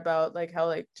before about like how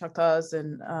like Choctaws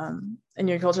and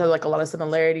your culture have like a lot of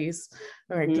similarities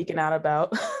we're geeking out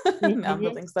about mound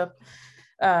building stuff.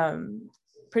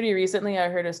 Pretty recently I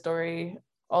heard a story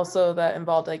also that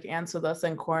involved like ants with us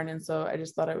and corn, and so I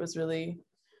just thought it was really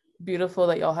beautiful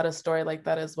that y'all had a story like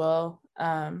that as well.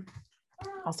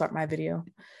 I'll start my video.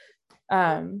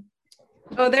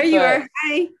 Oh, there you are.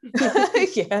 Hi.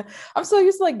 Yeah, I'm so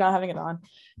used to like not having it on.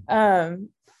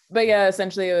 But yeah,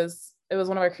 essentially it it was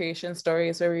one of our creation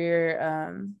stories where we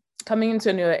were coming into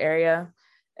a new area,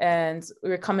 and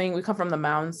we come from the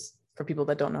mounds, for people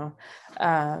that don't know.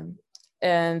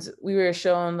 And we were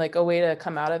shown like a way to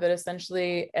come out of it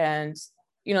essentially. And,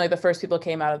 you know, like the first people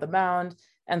came out of the mound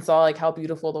and saw like how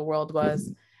beautiful the world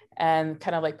was, and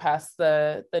kind of like passed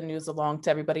the news along to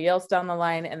everybody else down the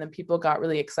line. And then people got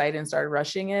really excited and started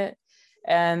rushing it.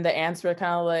 And the ants were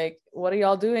kind of like, what are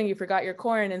y'all doing? You forgot your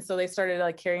corn. And so they started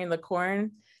like carrying the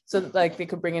corn so that, like, they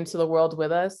could bring into the world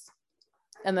with us.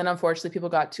 And then unfortunately people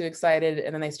got too excited,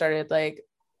 and then they started like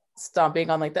stomping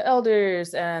on like the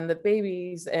elders and the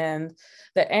babies and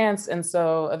the ants. And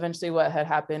so eventually what had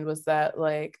happened was that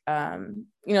like,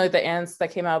 you know, like the ants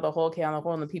that came out of the hole came out of the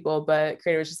hole in the people, but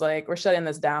Creator was just like, we're shutting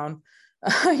this down.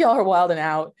 Y'all are wilding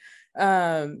out.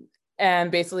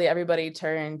 And basically everybody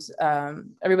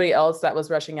else that was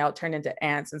rushing out turned into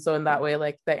ants. And so in that way,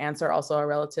 like the ants are also our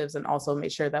relatives, and also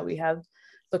made sure that we have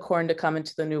the corn to come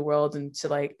into the new world and to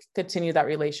like continue that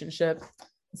relationship.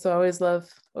 So I always love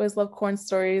corn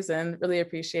stories, and really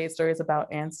appreciate stories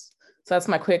about ants. So that's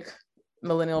my quick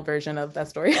millennial version of that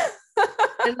story.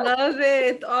 I love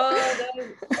it. Oh,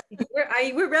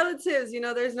 we're relatives, you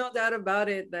know, there's no doubt about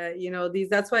it that, you know,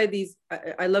 that's why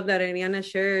I love that Ariana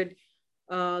shared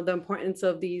the importance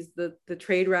of the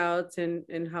trade routes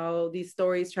and how these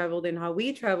stories traveled, and how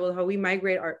we traveled, how we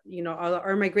migrate,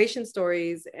 our migration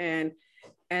stories, and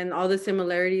all the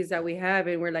similarities that we have.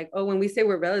 And we're like, oh, when we say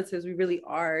we're relatives, we really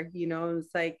are, you know.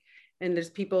 It's like, and there's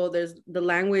the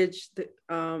language,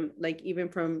 like even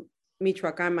from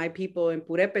Michoacan, my people in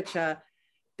Purepecha,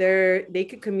 they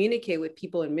could communicate with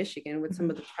people in Michigan, with some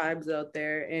of the tribes out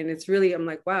there. And it's really, I'm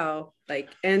like, wow, like,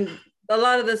 and a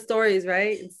lot of the stories,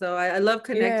 right? And so I love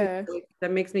connecting. Yeah.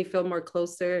 That makes me feel more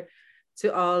closer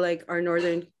to all like our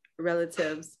northern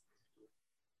relatives.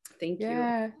 Thank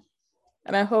you.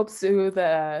 And I hope, Sue,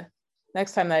 that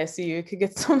next time that I see you, you could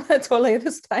get some atole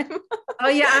this time. Oh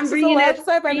yeah, I'm bringing it.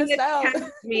 I missed out.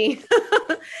 With me.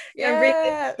 Yeah, I'm bringing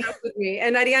it with me,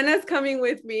 and Ariana's coming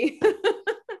with me.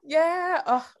 Yeah,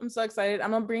 oh, I'm so excited. I'm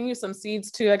gonna bring you some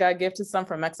seeds too. I got gifted some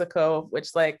from Mexico,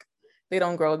 which like they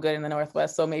don't grow good in the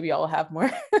Northwest, so maybe I'll have more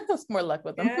luck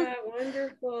with them. Yeah,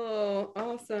 wonderful,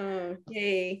 awesome,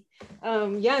 yay. I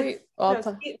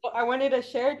wanted to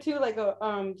share too, like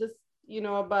just, you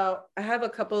know, about, I have a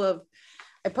couple of,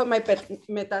 I put my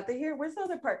metate here. Where's the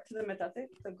other part to the metate?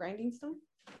 The grinding stone?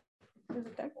 Is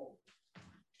it there?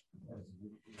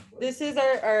 This is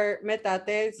our metate.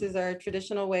 This is our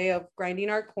traditional way of grinding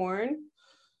our corn.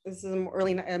 This is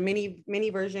a mini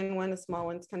version one, a small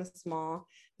one. It's kind of small.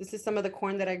 This is some of the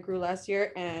corn that I grew last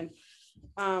year. And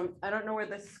I don't know where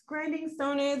this grinding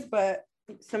stone is, but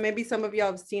so maybe some of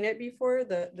y'all have seen it before,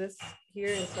 this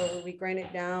here. And so we grind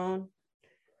it down.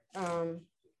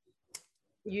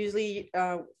 Usually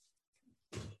it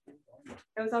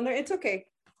was on there. It's okay.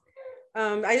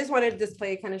 I just wanted to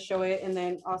display, kind of show it, and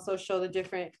then also show the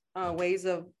different ways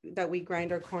that we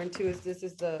grind our corn too. This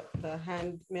is the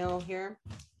hand mill here,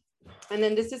 and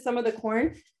then this is some of the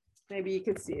corn. Maybe you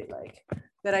can see it, like,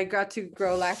 that I got to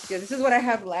grow last year. This is what I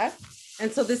have left,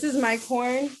 and so this is my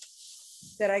corn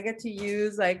that I get to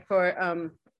use, like,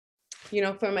 for you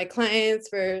know, for my clients,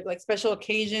 for like special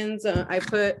occasions. I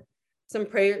put some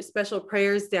special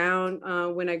prayers down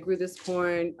when I grew this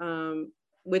corn,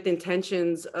 with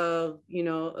intentions of, you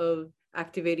know, of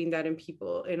activating that in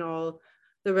people, in all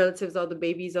the relatives, all the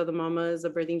babies, all the mamas, the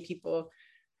birthing people.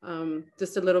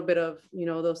 Just a little bit of, you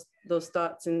know, those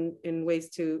thoughts and ways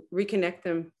to reconnect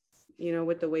them, you know,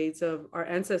 with the ways of our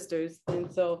ancestors. And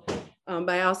so, but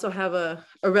I also have a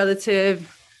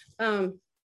relative, and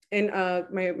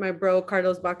my bro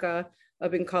Carlos Baca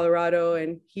up in Colorado,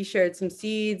 and he shared some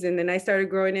seeds, and then I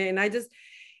started growing it, and I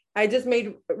just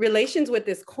made relations with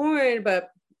this corn. But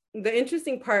the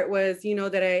interesting part was, you know,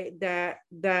 the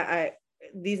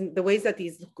ways that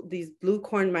these blue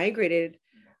corn migrated,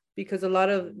 because a lot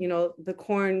of, you know, the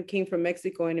corn came from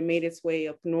Mexico and it made its way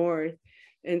up north.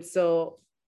 And so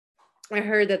I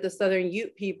heard that the Southern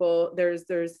Ute people, there's,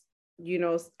 you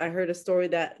know, I heard a story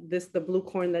that the blue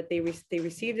corn, that they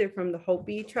received it from the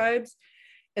Hopi tribes.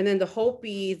 And then the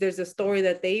Hopis, there's a story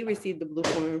that they received the blue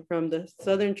corn from the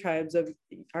Southern tribes of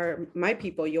my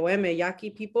people, Yoeme, Yaqui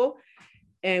people.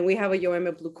 And we have a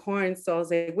Yoeme blue corn. So I was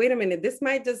like, wait a minute, this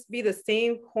might just be the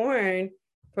same corn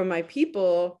from my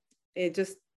people. It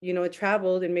just, you know, it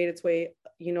traveled and made its way,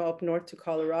 you know, up north to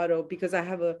Colorado, because I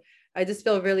just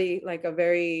feel really like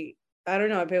I don't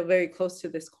know, I feel very close to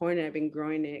this corn, and I've been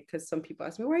growing it, because some people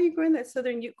ask me, why are you growing that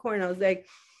Southern Ute corn? I was like,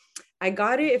 I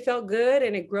got it. It felt good,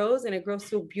 and it grows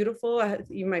so beautiful. I had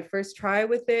my first try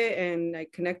with it, and I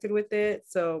connected with it.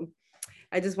 So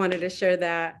I just wanted to share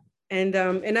that. And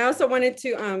I also wanted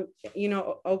to, you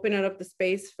know, open it up the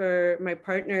space for my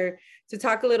partner to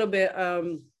talk a bit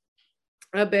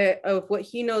of what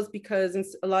he knows,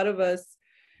 because a lot of us,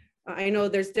 I know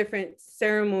there's different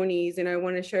ceremonies, and I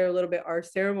want to share a little bit our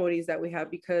ceremonies that we have,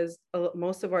 because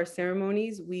most of our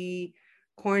ceremonies,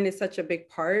 corn is such a big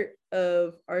part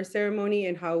of our ceremony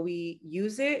and how we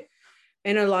use it.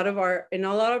 And a lot of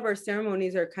our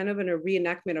ceremonies are kind of in a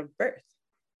reenactment of birth.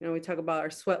 You know, we talk about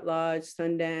our sweat lodge,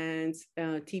 sundance,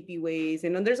 teepee ways,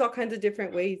 and there's all kinds of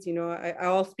different ways. You know,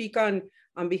 I'll speak on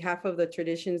behalf of the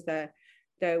traditions that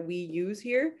we use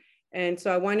here. And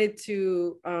so I wanted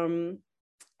to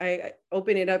I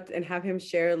open it up and have him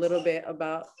share a little bit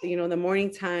about, you know, the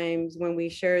morning times when we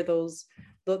share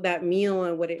that meal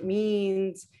and what it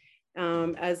means,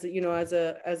 as, you know, as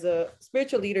a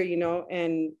spiritual leader, you know,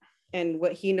 and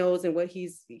what he knows and what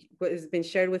has been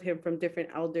shared with him from different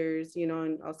elders, you know,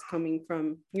 and us coming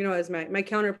from, you know, as my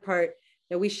counterpart,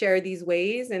 that we share these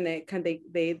ways, and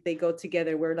they go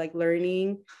together. We're like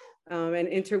learning and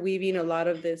interweaving a lot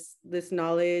of this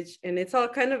knowledge, and it's all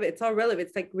relevant.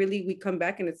 It's like really, we come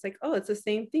back and it's like, oh, it's the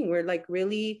same thing. We're like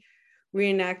really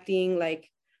reenacting, like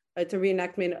it's a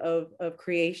reenactment of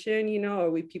creation, you know,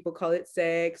 or people call it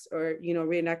sex, or, you know,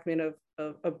 reenactment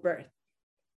of birth.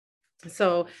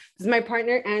 So this is my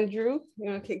partner, Andrew. You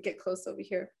know, get close over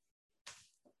here.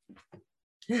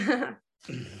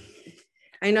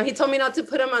 I know he told me not to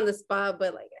put him on the spot,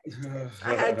 but like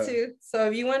I had to. So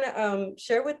if you want to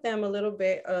share with them a little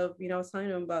bit of, you know, I was telling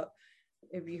them about,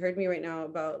 if you heard me right now,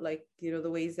 about like, you know,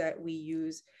 the ways that we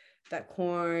use that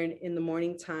corn in the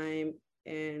morning time,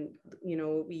 and, you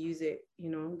know, we use it, you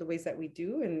know, the ways that we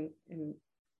do, and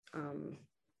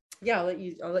yeah,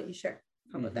 I'll let you share.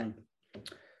 How about that?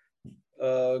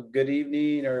 Good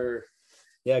evening,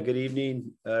 good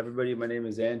evening, everybody. My name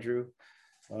is Andrew.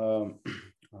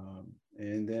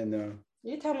 And then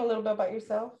you tell them a little bit about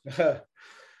yourself.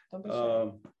 Don't be shy.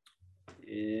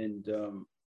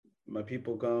 My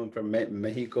people come from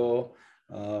Mexico.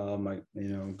 My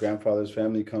grandfather's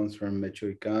family comes from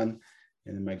Michoacan,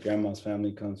 and my grandma's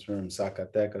family comes from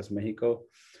Zacatecas, Mexico.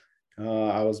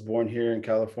 I was born here in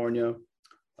California.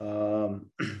 My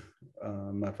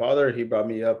father, he brought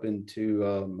me up into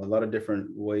a lot of different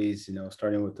ways, you know,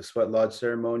 starting with the sweat lodge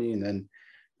ceremony, and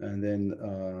then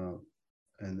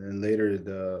later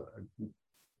the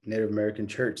Native American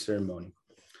church ceremony.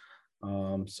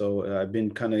 So I've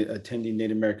been kind of attending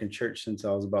Native American church since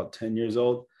I was about 10 years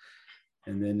old.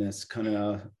 And then that's kind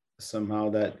of somehow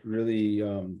that really,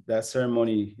 that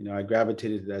ceremony, you know, I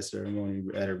gravitated to that ceremony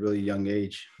at a really young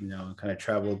age. You know, I kind of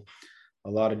traveled a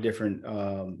lot of different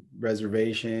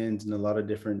reservations and a lot of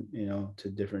different, you know, to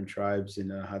different tribes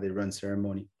and how they run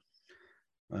ceremony.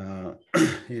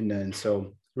 And then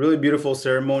so really beautiful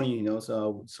ceremony, you know,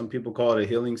 so some people call it a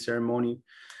healing ceremony.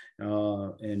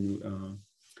 And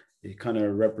it kind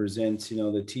of represents, you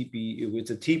know, the teepee. It's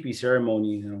a teepee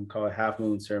ceremony, you know, called a half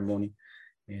moon ceremony.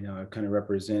 You know, it kind of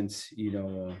represents, you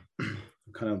know,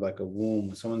 kind of like a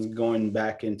womb. Someone's going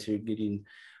back into getting,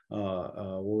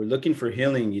 we're looking for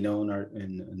healing, you know,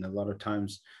 and a lot of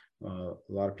times, a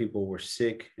lot of people were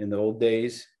sick in the old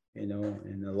days, you know,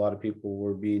 and a lot of people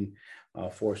were being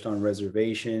forced on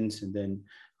reservations, and then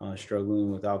struggling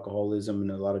with alcoholism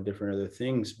and a lot of different other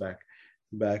things back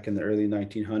in the early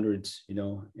 1900s, you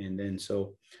know. And then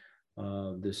so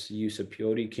this use of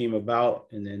peyote came about,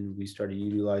 and then we started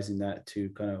utilizing that to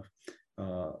kind of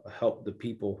help the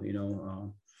people, you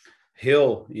know,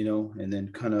 heal, you know. And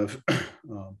then kind of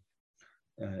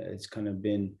it's kind of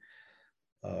been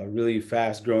a really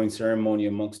fast growing ceremony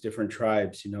amongst different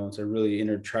tribes, you know. It's a really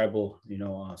intertribal, you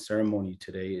know, ceremony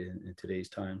today in today's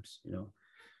times, you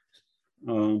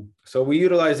know. So we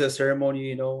utilize that ceremony,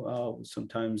 you know,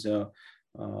 sometimes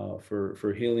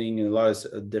for healing and a lot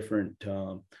of different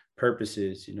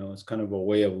purposes, you know. It's kind of a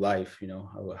way of life, you know,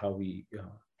 how we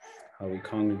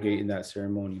congregate in that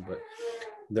ceremony. But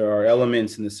there are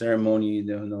elements in the ceremony, you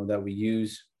know, that we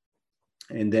use.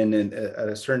 And then at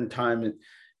a certain time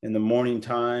in the morning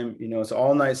time, you know, it's an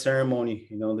all-night ceremony.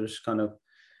 You know, there's kind of,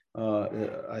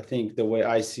 I think the way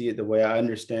I see it, the way I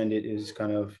understand it is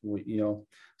kind of, you know,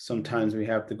 sometimes we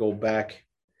have to go back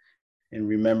and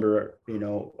remember, you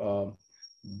know,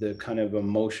 the kind of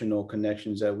emotional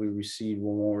connections that we receive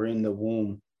when we're in the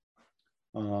womb,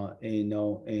 you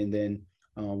know. And then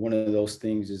one of those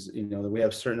things is, you know, that we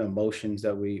have certain emotions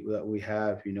that we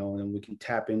have, you know, and we can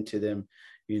tap into them,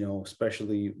 you know,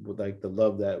 especially with like the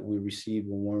love that we receive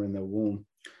when we're in the womb,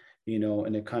 you know.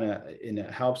 And it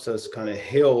helps us kind of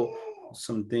heal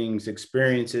some things,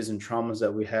 experiences and traumas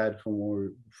that we had from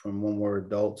when we're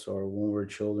adults or when we're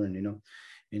children, you know.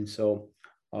 And so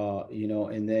you know,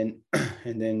 and then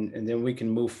and then we can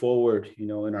move forward, you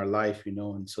know, in our life, you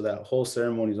know. And so that whole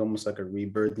ceremony is almost like a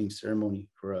rebirthing ceremony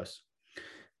for us.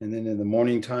 And then in the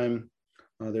morning time,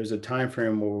 there's a time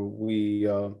frame where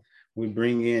we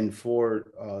bring in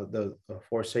the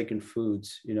four sacred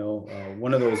foods, you know,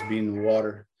 one of those being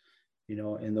water, you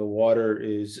know, and the water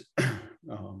is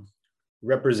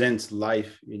represents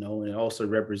life, you know, and it also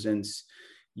represents,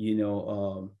 you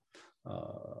know,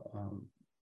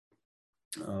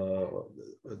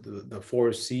 the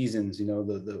four seasons, you know,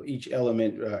 the each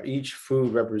element, each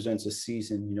food represents a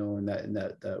season, you know, and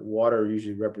that water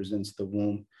usually represents the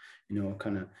womb, you know,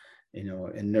 kind of, you know,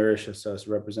 and nourishes us,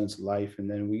 represents life. And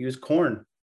then we use corn,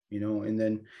 you know, and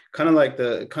then kind of like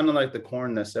the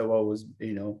corn that Sewa was,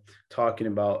 you know, talking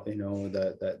about, you know,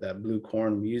 that blue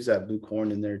corn. We use that blue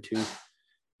corn in there too,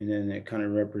 and then it kind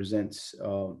of represents,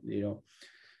 you know,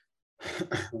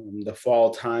 the fall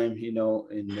time, you know,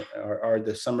 or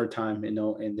the summertime, you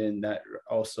know, and then that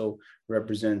also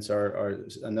represents our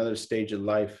another stage of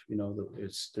life, you know.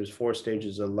 There's four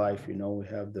stages of life, you know. We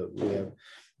have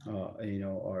you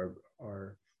know,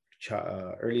 our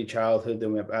early childhood,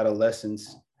 then we have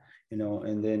adolescence, you know,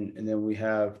 and then we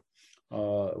have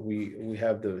we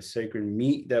have the sacred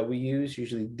meat that we use,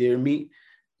 usually deer meat,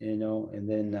 you know, and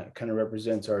then that kind of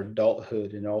represents our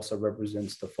adulthood and also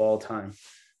represents the fall time.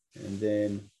 And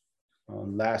then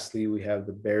lastly, we have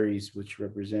the berries, which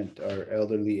represent our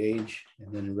elderly age,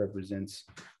 and then it represents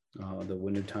the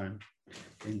wintertime.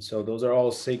 And so those are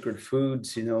all sacred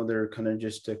foods, you know. They're kind of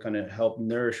just to kind of help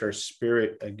nourish our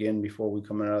spirit again before we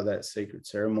come out of that sacred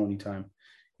ceremony time,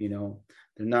 you know.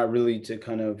 They're not really to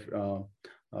kind of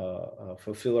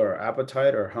fulfill our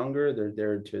appetite or hunger. They're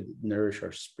there to nourish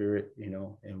our spirit, you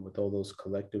know, and with all those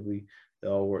collectively, they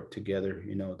all work together,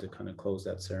 you know, to kind of close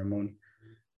that ceremony.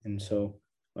 And so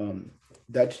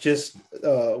that's just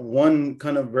one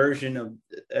kind of version of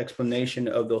explanation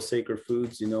of those sacred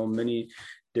foods. You know, many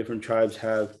different tribes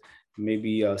have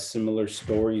maybe a similar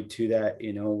story to that,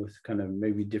 you know, with kind of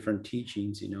maybe different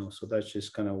teachings, you know. So that's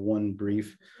just kind of one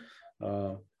brief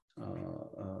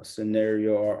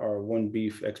scenario or one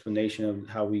brief explanation of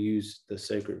how we use the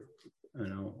sacred, you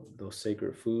know, those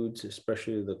sacred foods,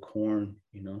 especially the corn,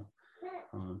 you know.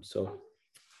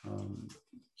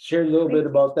 Share a little bit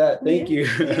about that. Thank you.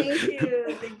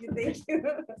 Thank you.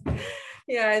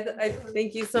 Yeah, I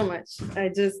thank you so much. I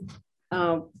just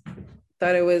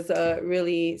thought it was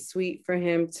really sweet for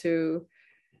him to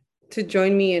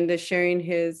join me in the sharing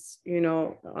his, you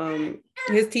know,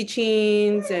 his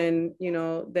teachings, and, you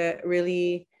know, that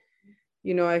really,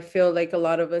 you know, I feel like a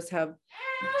lot of us have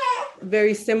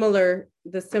very similar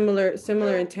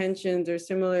intentions or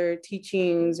similar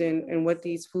teachings and what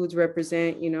these foods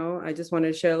represent. You know, I just wanted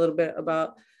to share a little bit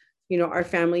about, you know, our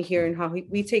family here and how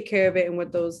we take care of it and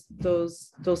what those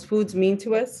foods mean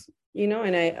to us, you know.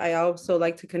 And I also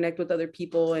like to connect with other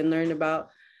people and learn about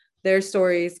their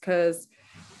stories, because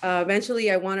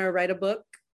eventually I want to write a book,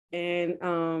 and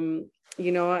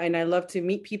you know, and I love to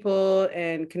meet people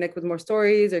and connect with more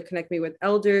stories, or connect me with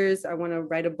elders. I want to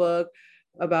write a book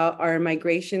about our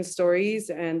migration stories,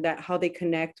 and that how they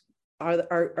connect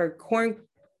our corn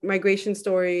migration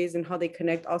stories, and how they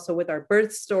connect also with our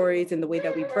birth stories and the way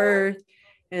that we birth,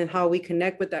 and how we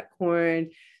connect with that corn.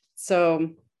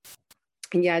 So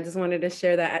yeah, I just wanted to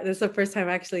share that. This is the first time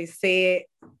I actually say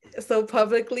it so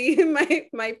publicly in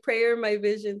my prayer, my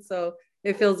vision. So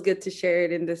it feels good to share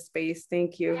it in this space.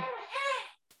 Thank you.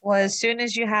 Well, as soon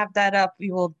as you have that up, we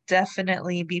will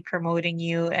definitely be promoting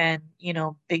you and, you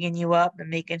know, bigging you up and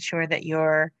making sure that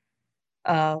your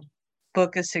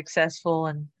book is successful.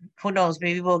 And who knows,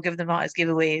 maybe we'll give them out as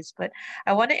giveaways. But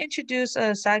I want to introduce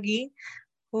Sagi,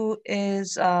 who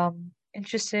is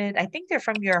interested. I think they're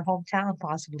from your hometown,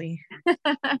 possibly.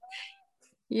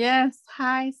 Yes.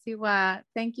 Hi, Sewa.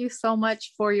 Thank you so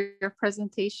much for your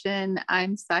presentation.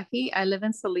 I'm Sahi. I live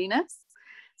in Salinas.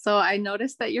 So I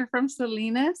noticed that you're from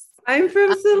Salinas. I'm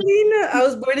from Salinas. I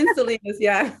was born in Salinas.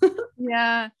 Yeah.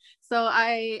 Yeah. So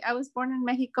I was born in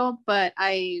Mexico, but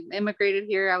I immigrated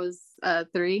here. I was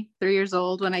 3 years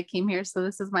old when I came here. So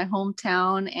this is my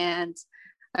hometown, and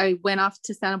I went off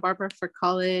to Santa Barbara for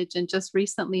college and just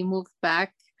recently moved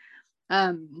back.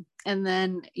 And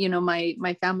then, you know,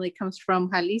 my family comes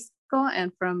from Jalisco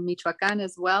and from Michoacan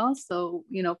as well. So,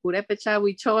 you know, Purepecha,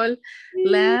 Huichol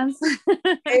lands.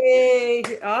 Hey,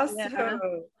 awesome.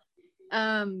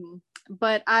 Yeah.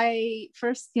 But I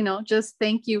first, you know, just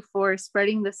thank you for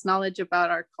spreading this knowledge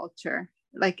about our culture.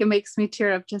 Like, it makes me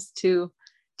tear up just to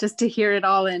hear it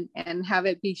all and have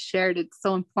it be shared. It's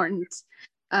so important.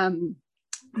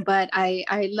 But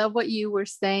I love what you were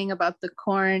saying about the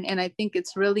corn, and I think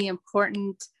it's really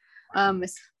important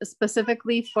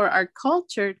specifically for our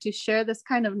culture to share this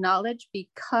kind of knowledge,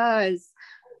 because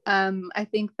I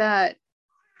think that,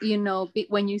 you know,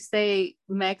 when you say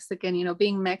Mexican, you know,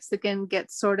 being Mexican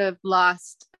gets sort of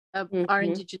lost. Our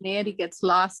indigeneity gets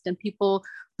lost, and people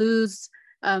lose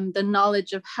the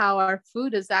knowledge of how our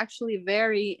food is actually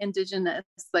very indigenous.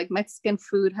 Like Mexican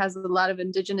food has a lot of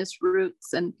indigenous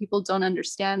roots, and people don't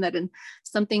understand that. And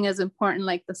something as important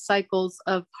like the cycles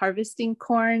of harvesting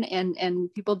corn, and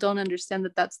people don't understand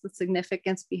that that's the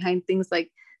significance behind things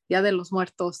like Dia de los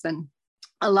Muertos, and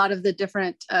a lot of the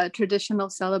different traditional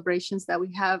celebrations that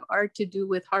we have are to do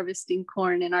with harvesting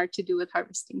corn and are to do with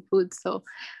harvesting food. So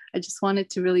I just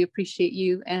wanted to really appreciate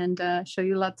you and show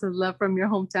you lots of love from your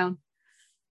hometown.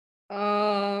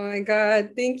 Oh my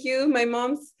God, thank you. My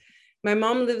mom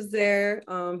lives there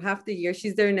half the year.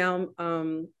 She's there now.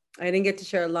 I didn't get to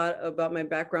share a lot about my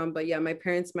background, but yeah, my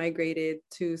parents migrated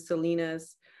to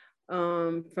Salinas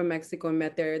from Mexico and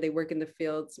met there. They work in the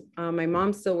fields. My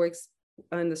mom still works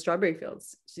in the strawberry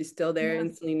fields. She's still there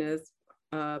in Salinas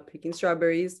picking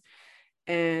strawberries.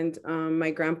 And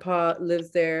my grandpa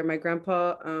lives there. My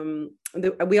grandpa,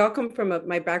 we all come from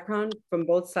my background from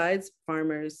both sides,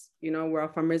 farmers, you know, we're all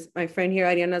farmers. My friend here,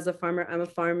 Ariana's a farmer, I'm a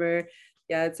farmer.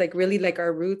 Yeah, it's like really like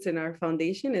our roots and our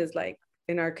foundation is like,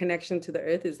 and our connection to the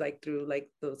earth is like through like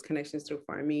those connections through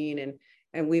farming. And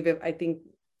I think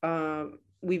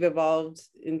we've evolved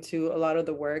into a lot of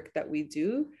the work that we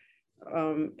do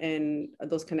and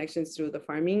those connections through the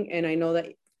farming. And I know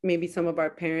that maybe some of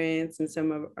our parents and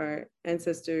some of our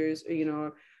ancestors, you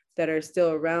know, that are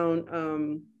still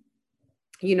around,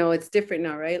 you know, it's different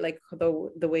now, right? Like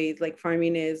the way like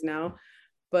farming is now,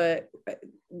 but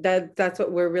that's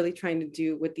what we're really trying to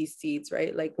do with these seeds,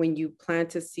 right? Like when you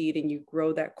plant a seed and you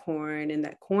grow that corn and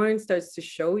that corn starts to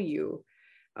show you.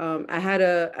 I had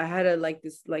a like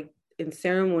this, like in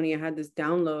ceremony, I had this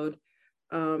download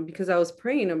because I was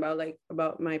praying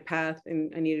about my path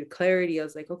and I needed clarity. I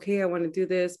was like, okay, I want to do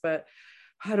this, but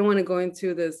I don't want to go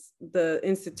into the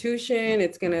institution.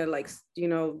 It's going to like, you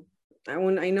know,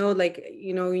 I know like,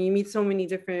 you know, you meet so many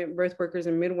different birth workers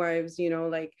and midwives, you know,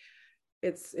 like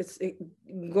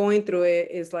going through it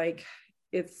is like,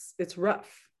 it's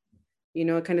rough, you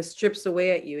know, it kind of strips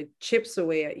away at you, it chips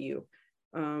away at you,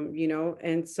 you know?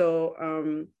 And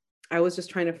so I was just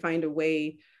trying to find a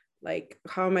way, like,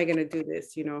 how am I going to do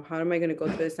this? You know, how am I going to go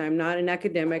through this? I'm not an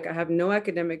academic. I have no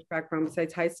academic background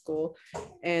besides high school.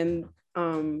 And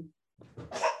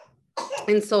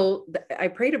so I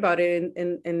prayed about it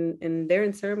and there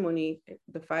in ceremony,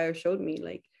 the fire showed me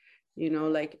like, you know,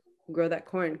 like grow that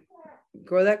corn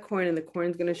and the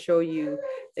corn's going to show you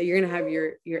that you're going to have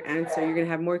your answer. You're going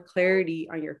to have more clarity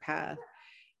on your path.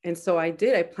 And so I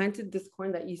planted this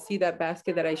corn that you see, that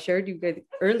basket that I shared you guys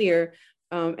earlier.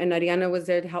 And Ariana was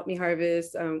there to help me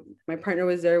harvest. My partner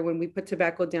was there when we put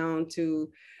tobacco down to,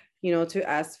 you know, to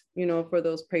ask, you know, for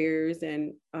those prayers.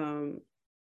 And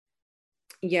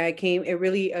yeah, it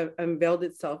really unveiled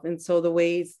itself. And so the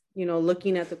ways, you know,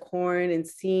 looking at the corn and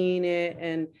seeing it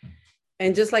and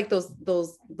just like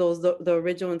the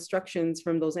original instructions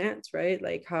from those ants, right?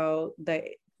 Like how that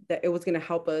it was going to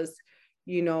help us,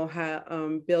 you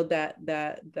know, build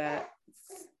that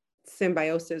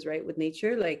symbiosis, right, with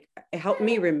nature. Like it helped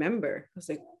me remember. I was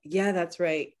like, yeah, that's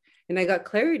right. And I got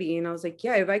clarity and I was like,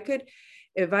 yeah, if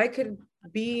I could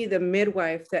be the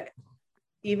midwife that,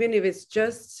 even if it's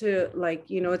just to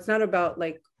like, you know, it's not about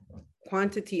like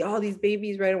quantity, all these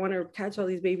babies, right? I want to catch all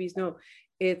these babies. No,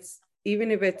 it's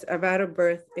even if it's about a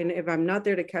birth and if I'm not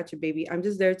there to catch a baby, I'm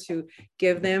just there to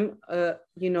give them a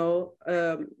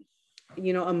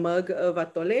mug of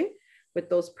atole with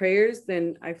those prayers.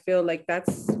 Then I feel like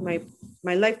that's my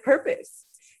life purpose.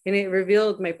 And it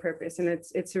revealed my purpose. And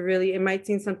it's really, it might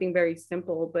seem something very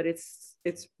simple, but it's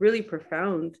really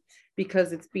profound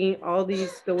because it's being all the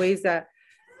ways that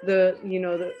the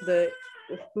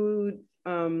food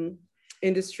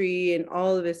industry and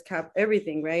all of this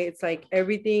everything, right? It's like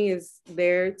everything is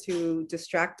there to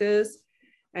distract us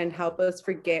and help us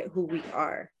forget who we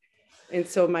are. And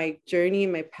so my journey,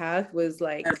 my path was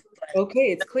like,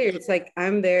 okay, it's clear. It's like,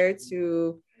 I'm there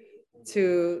to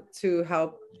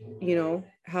help,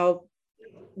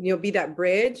 be that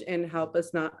bridge and help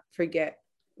us not forget,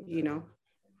 you know?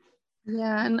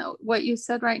 Yeah. And what you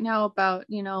said right now about,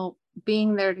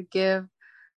 being there to give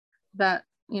that,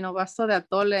 vaso de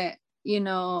atole,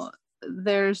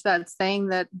 there's that saying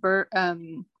that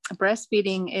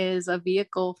breastfeeding is a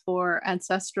vehicle for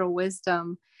ancestral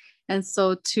wisdom. And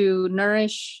so to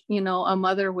nourish, a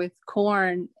mother with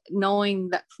corn, knowing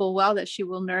that full well that she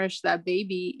will nourish that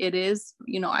baby, it is,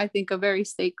 I think a very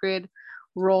sacred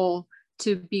role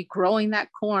to be growing that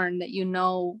corn that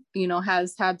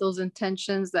has had those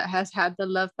intentions, that has had the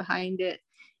love behind it.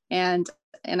 And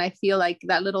I feel like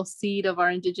that little seed of our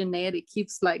indigeneity, it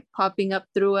keeps like popping up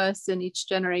through us in each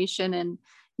generation. And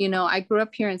I grew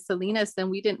up here in Salinas, and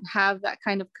we didn't have that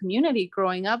kind of community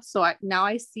growing up. So now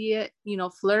I see it,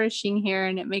 flourishing here,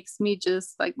 and it makes me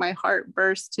just like, my heart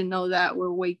bursts to know that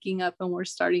we're waking up and we're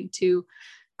starting to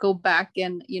go back.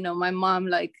 And my mom,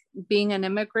 like, being an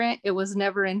immigrant, it was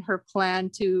never in her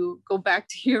plan to go back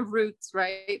to your roots,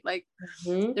 right? Like,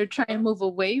 they're trying to move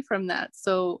away from that.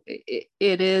 So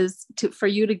it is for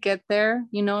you to get there,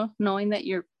 knowing that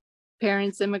your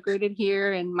parents immigrated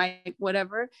here and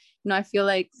whatever, I feel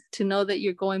like to know that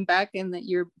you're going back and that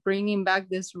you're bringing back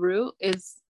this root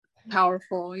is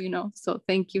powerful, so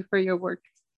thank you for your work.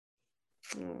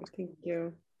 Oh, thank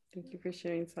you for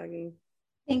sharing, Sagi.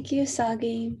 Thank you,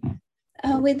 Sagi.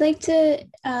 We'd like to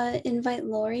invite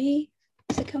Lori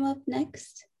to come up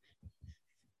next.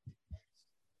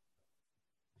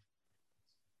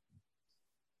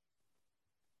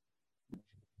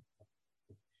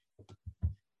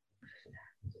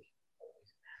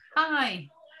 Hi,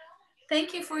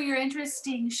 thank you for your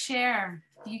interesting share.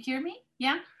 Do you hear me?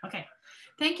 Yeah, okay.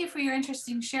 Thank you for your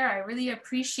interesting share. I really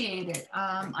appreciate it.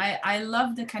 I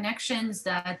love the connections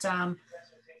that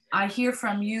I hear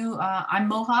from you. I'm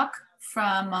Mohawk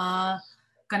from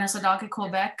Ganasadaga,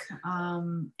 Quebec,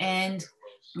 and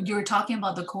you were talking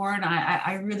about the corn.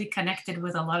 I really connected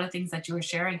with a lot of things that you were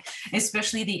sharing,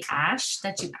 especially the ash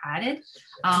that you added.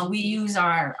 We use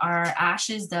our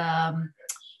ashes,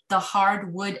 the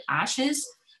hardwood ashes,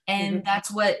 and that's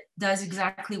what does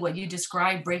exactly what you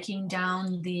described, breaking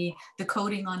down the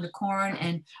coating on the corn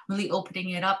and really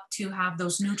opening it up to have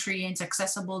those nutrients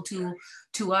accessible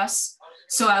to us.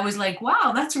 So I was like,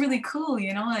 wow, that's really cool.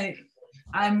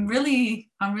 I'm really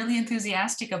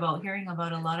enthusiastic about hearing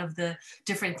about a lot of the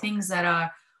different things that are,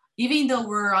 even though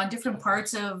we're on different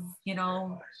parts of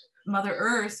Mother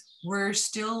Earth, we're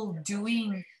still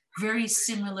doing very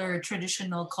similar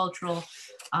traditional cultural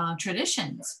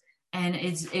traditions, and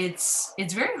it's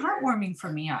very heartwarming for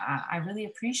me. I really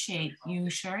appreciate you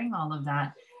sharing all of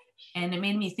that, and it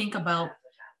made me think about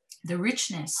the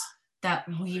richness that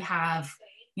we have,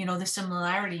 the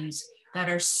similarities that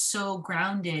are so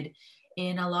grounded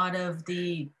in a lot of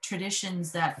the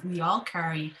traditions that we all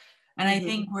carry, and I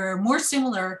think we're more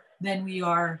similar than we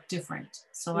are different.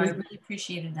 So I really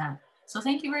appreciated that. So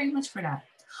thank you very much for that.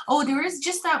 Oh, there is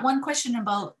just that one question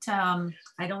about,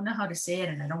 I don't know how to say it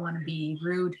and I don't want to be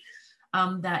rude.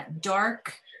 That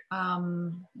dark,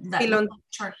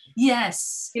 chart.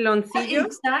 Yes. Piloncillo? What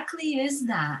exactly is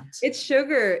that? It's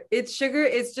sugar. It's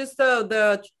just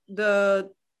the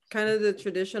kind of the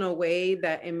traditional way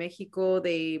that in Mexico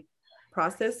they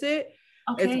process it.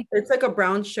 Okay. It's like a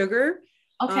brown sugar.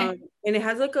 Okay. And it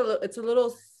has like it's a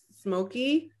little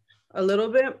smoky, a little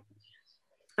bit.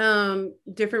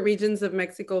 Different regions of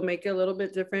Mexico make it a little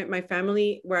bit different. My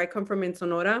family, where I come from in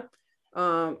Sonora,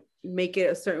 make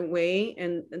it a certain way,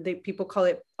 and they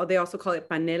also call it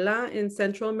panela in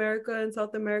Central America and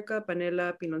South America.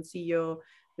 Panela, piloncillo,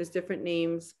 there's different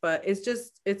names, but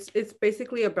it's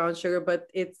basically a brown sugar, but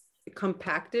it's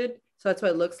compacted, so that's why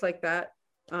it looks like that.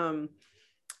 I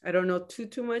don't know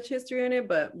too much history on it,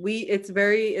 but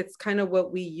it's kind of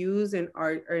what we use in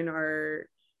our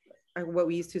what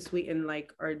we use to sweeten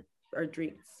like our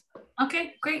drinks.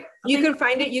 Okay, great. You can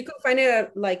find it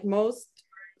at like most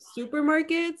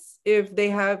supermarkets if they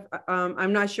have.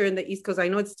 I'm not sure in the East Coast. I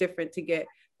know it's different to get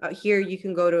here. You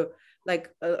can go to like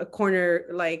a corner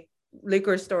like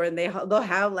liquor store and they'll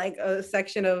have like a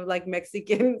section of like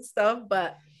Mexican stuff,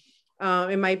 but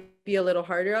it might be a little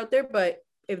harder out there. But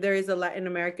if there is a Latin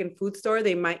American food store,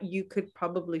 you could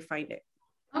probably find it.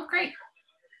 Oh, great.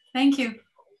 Thank you.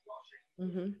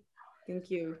 Thank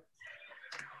you.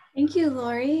 Thank you,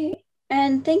 Lori.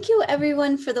 And thank you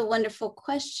everyone for the wonderful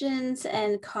questions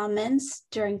and comments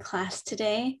during class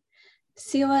today.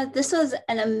 Sewa, this was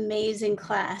an amazing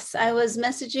class. I was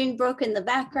messaging Brooke in the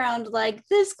background like,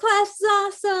 this class is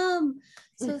awesome.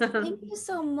 So thank you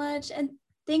so much. And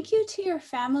thank you to your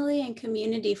family and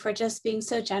community for just being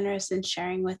so generous and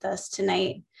sharing with us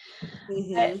tonight.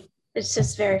 It's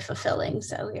just very fulfilling,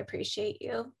 so we appreciate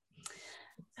you.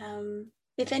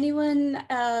 If anyone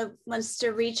wants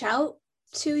to reach out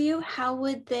to you, how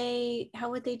would they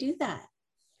do that?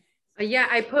 Yeah,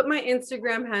 I put my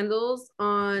Instagram handles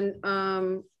on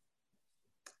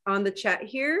the chat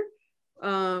here,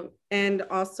 and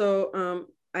also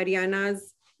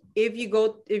Ariana's. You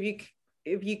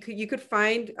could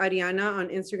find Ariana on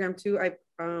Instagram too. I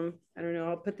don't know.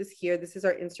 I'll put this here. This is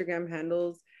our Instagram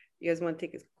handles. You guys want to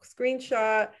take a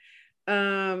screenshot?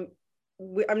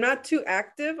 I'm not too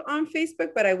active on Facebook,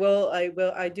 but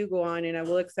I do go on and I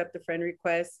will accept a friend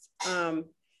request.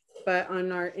 But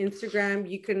on our Instagram,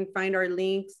 you can find our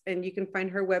links and you can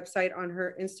find her website on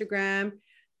her Instagram.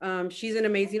 She's an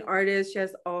amazing artist. She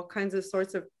has all kinds of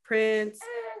sorts of prints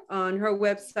on her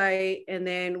website. And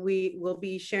then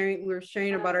we're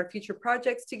sharing about our future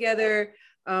projects together.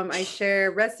 I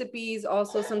share recipes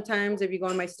also sometimes. If you go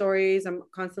on my stories, I'm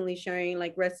constantly sharing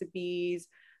like recipes.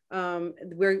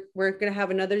 We're gonna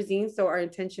have another zine. So our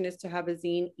intention is to have a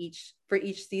zine for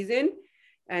each season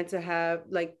and to have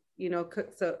like, you know,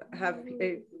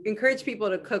 encourage people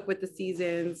to cook with the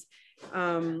seasons,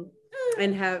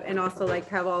 and also like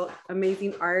have all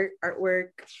amazing artwork.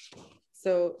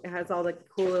 So it has all the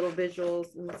cool little visuals.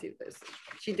 Let me see if this.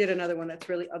 She did another one that's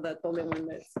really, that's the only one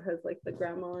that has like the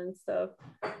grandma and stuff.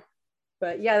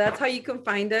 But yeah, that's how you can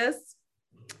find us.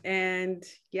 And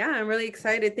yeah, I'm really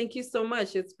excited. Thank you so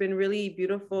much. It's been really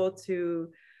beautiful to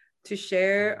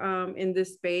share in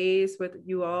this space with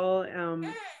you all.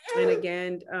 And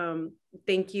again,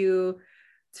 thank you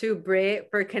to Britt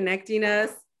for connecting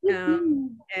us.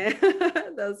 And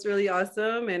that's really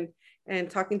awesome. And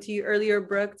talking to you earlier,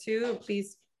 Brooke, too.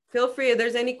 Please feel free. If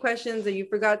there's any questions or you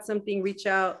forgot something, reach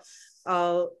out.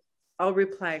 I'll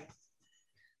reply.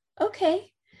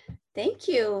 Okay, thank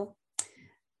you.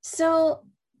 So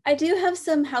I do have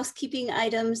some housekeeping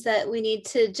items that we need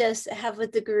to just have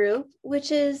with the group,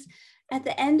 which is at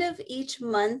the end of each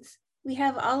month, we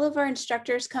have all of our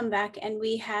instructors come back and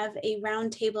we have a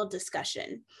roundtable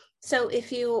discussion. So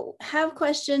if you have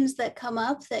questions that come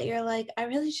up that you're like, I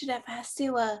really should have asked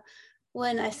Sewa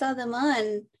when I saw them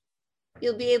on,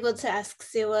 you'll be able to ask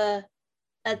Sewa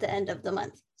at the end of the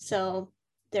month. So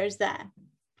there's that.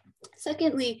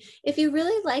 Secondly, if you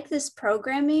really like this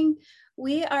programming,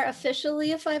 we are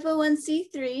officially a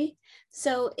 501c3.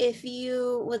 So if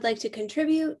you would like to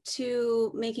contribute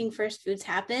to making First Foods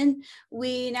happen,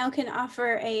 we now can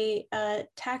offer a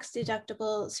tax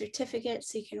deductible certificate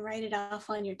so you can write it off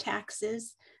on your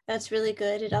taxes. That's really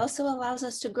good. It also allows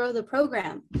us to grow the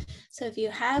program. So if you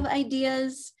have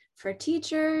ideas for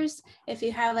teachers, if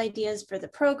you have ideas for the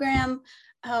program,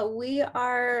 we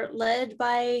are led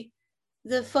by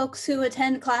the folks who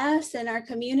attend class in our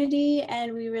community,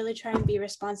 and we really try and be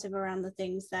responsive around the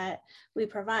things that we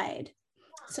provide.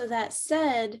 So that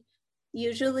said,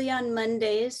 usually on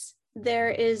Mondays,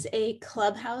 there is a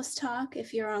Clubhouse talk,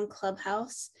 if you're on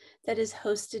Clubhouse, that is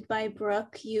hosted by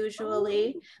Brooke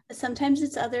usually, but sometimes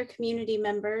it's other community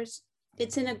members.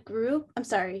 It's in a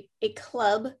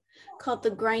club called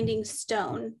the Grinding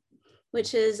Stone,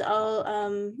 which is all,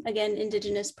 again,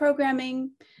 Indigenous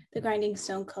programming. The Grinding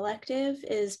Stone Collective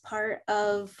is part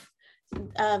of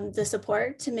the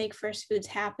support to make First Foods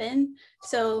happen.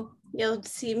 So you'll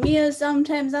see Mia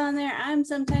sometimes on there, I'm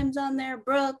sometimes on there,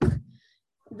 Brooke,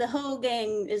 the whole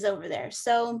gang is over there.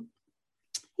 So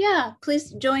yeah,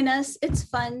 please join us. It's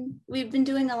fun. We've been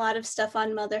doing a lot of stuff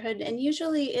on motherhood, and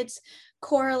usually it's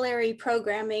corollary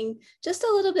programming, just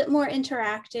a little bit more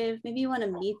interactive. Maybe you want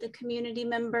to meet the community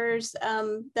members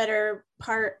that are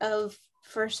part of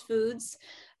First Foods,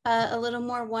 a little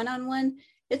more one-on-one.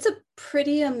 It's a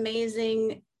pretty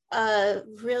amazing,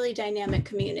 really dynamic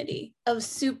community of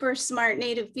super smart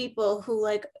Native people who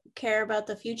like care about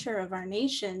the future of our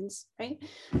nations, right?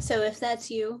 So if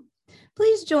that's you,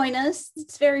 please join us.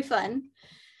 It's very fun.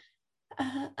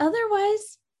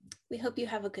 Otherwise, we hope you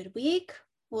have a good week.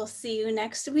 We'll see you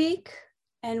next week,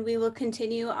 and we will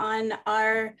continue on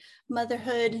our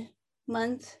motherhood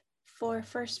month for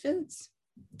First Foods.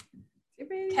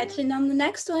 Catching on the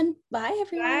next one. Bye,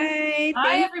 everyone. Bye.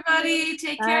 Bye, everybody.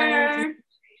 Take care.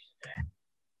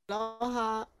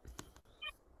 Aloha.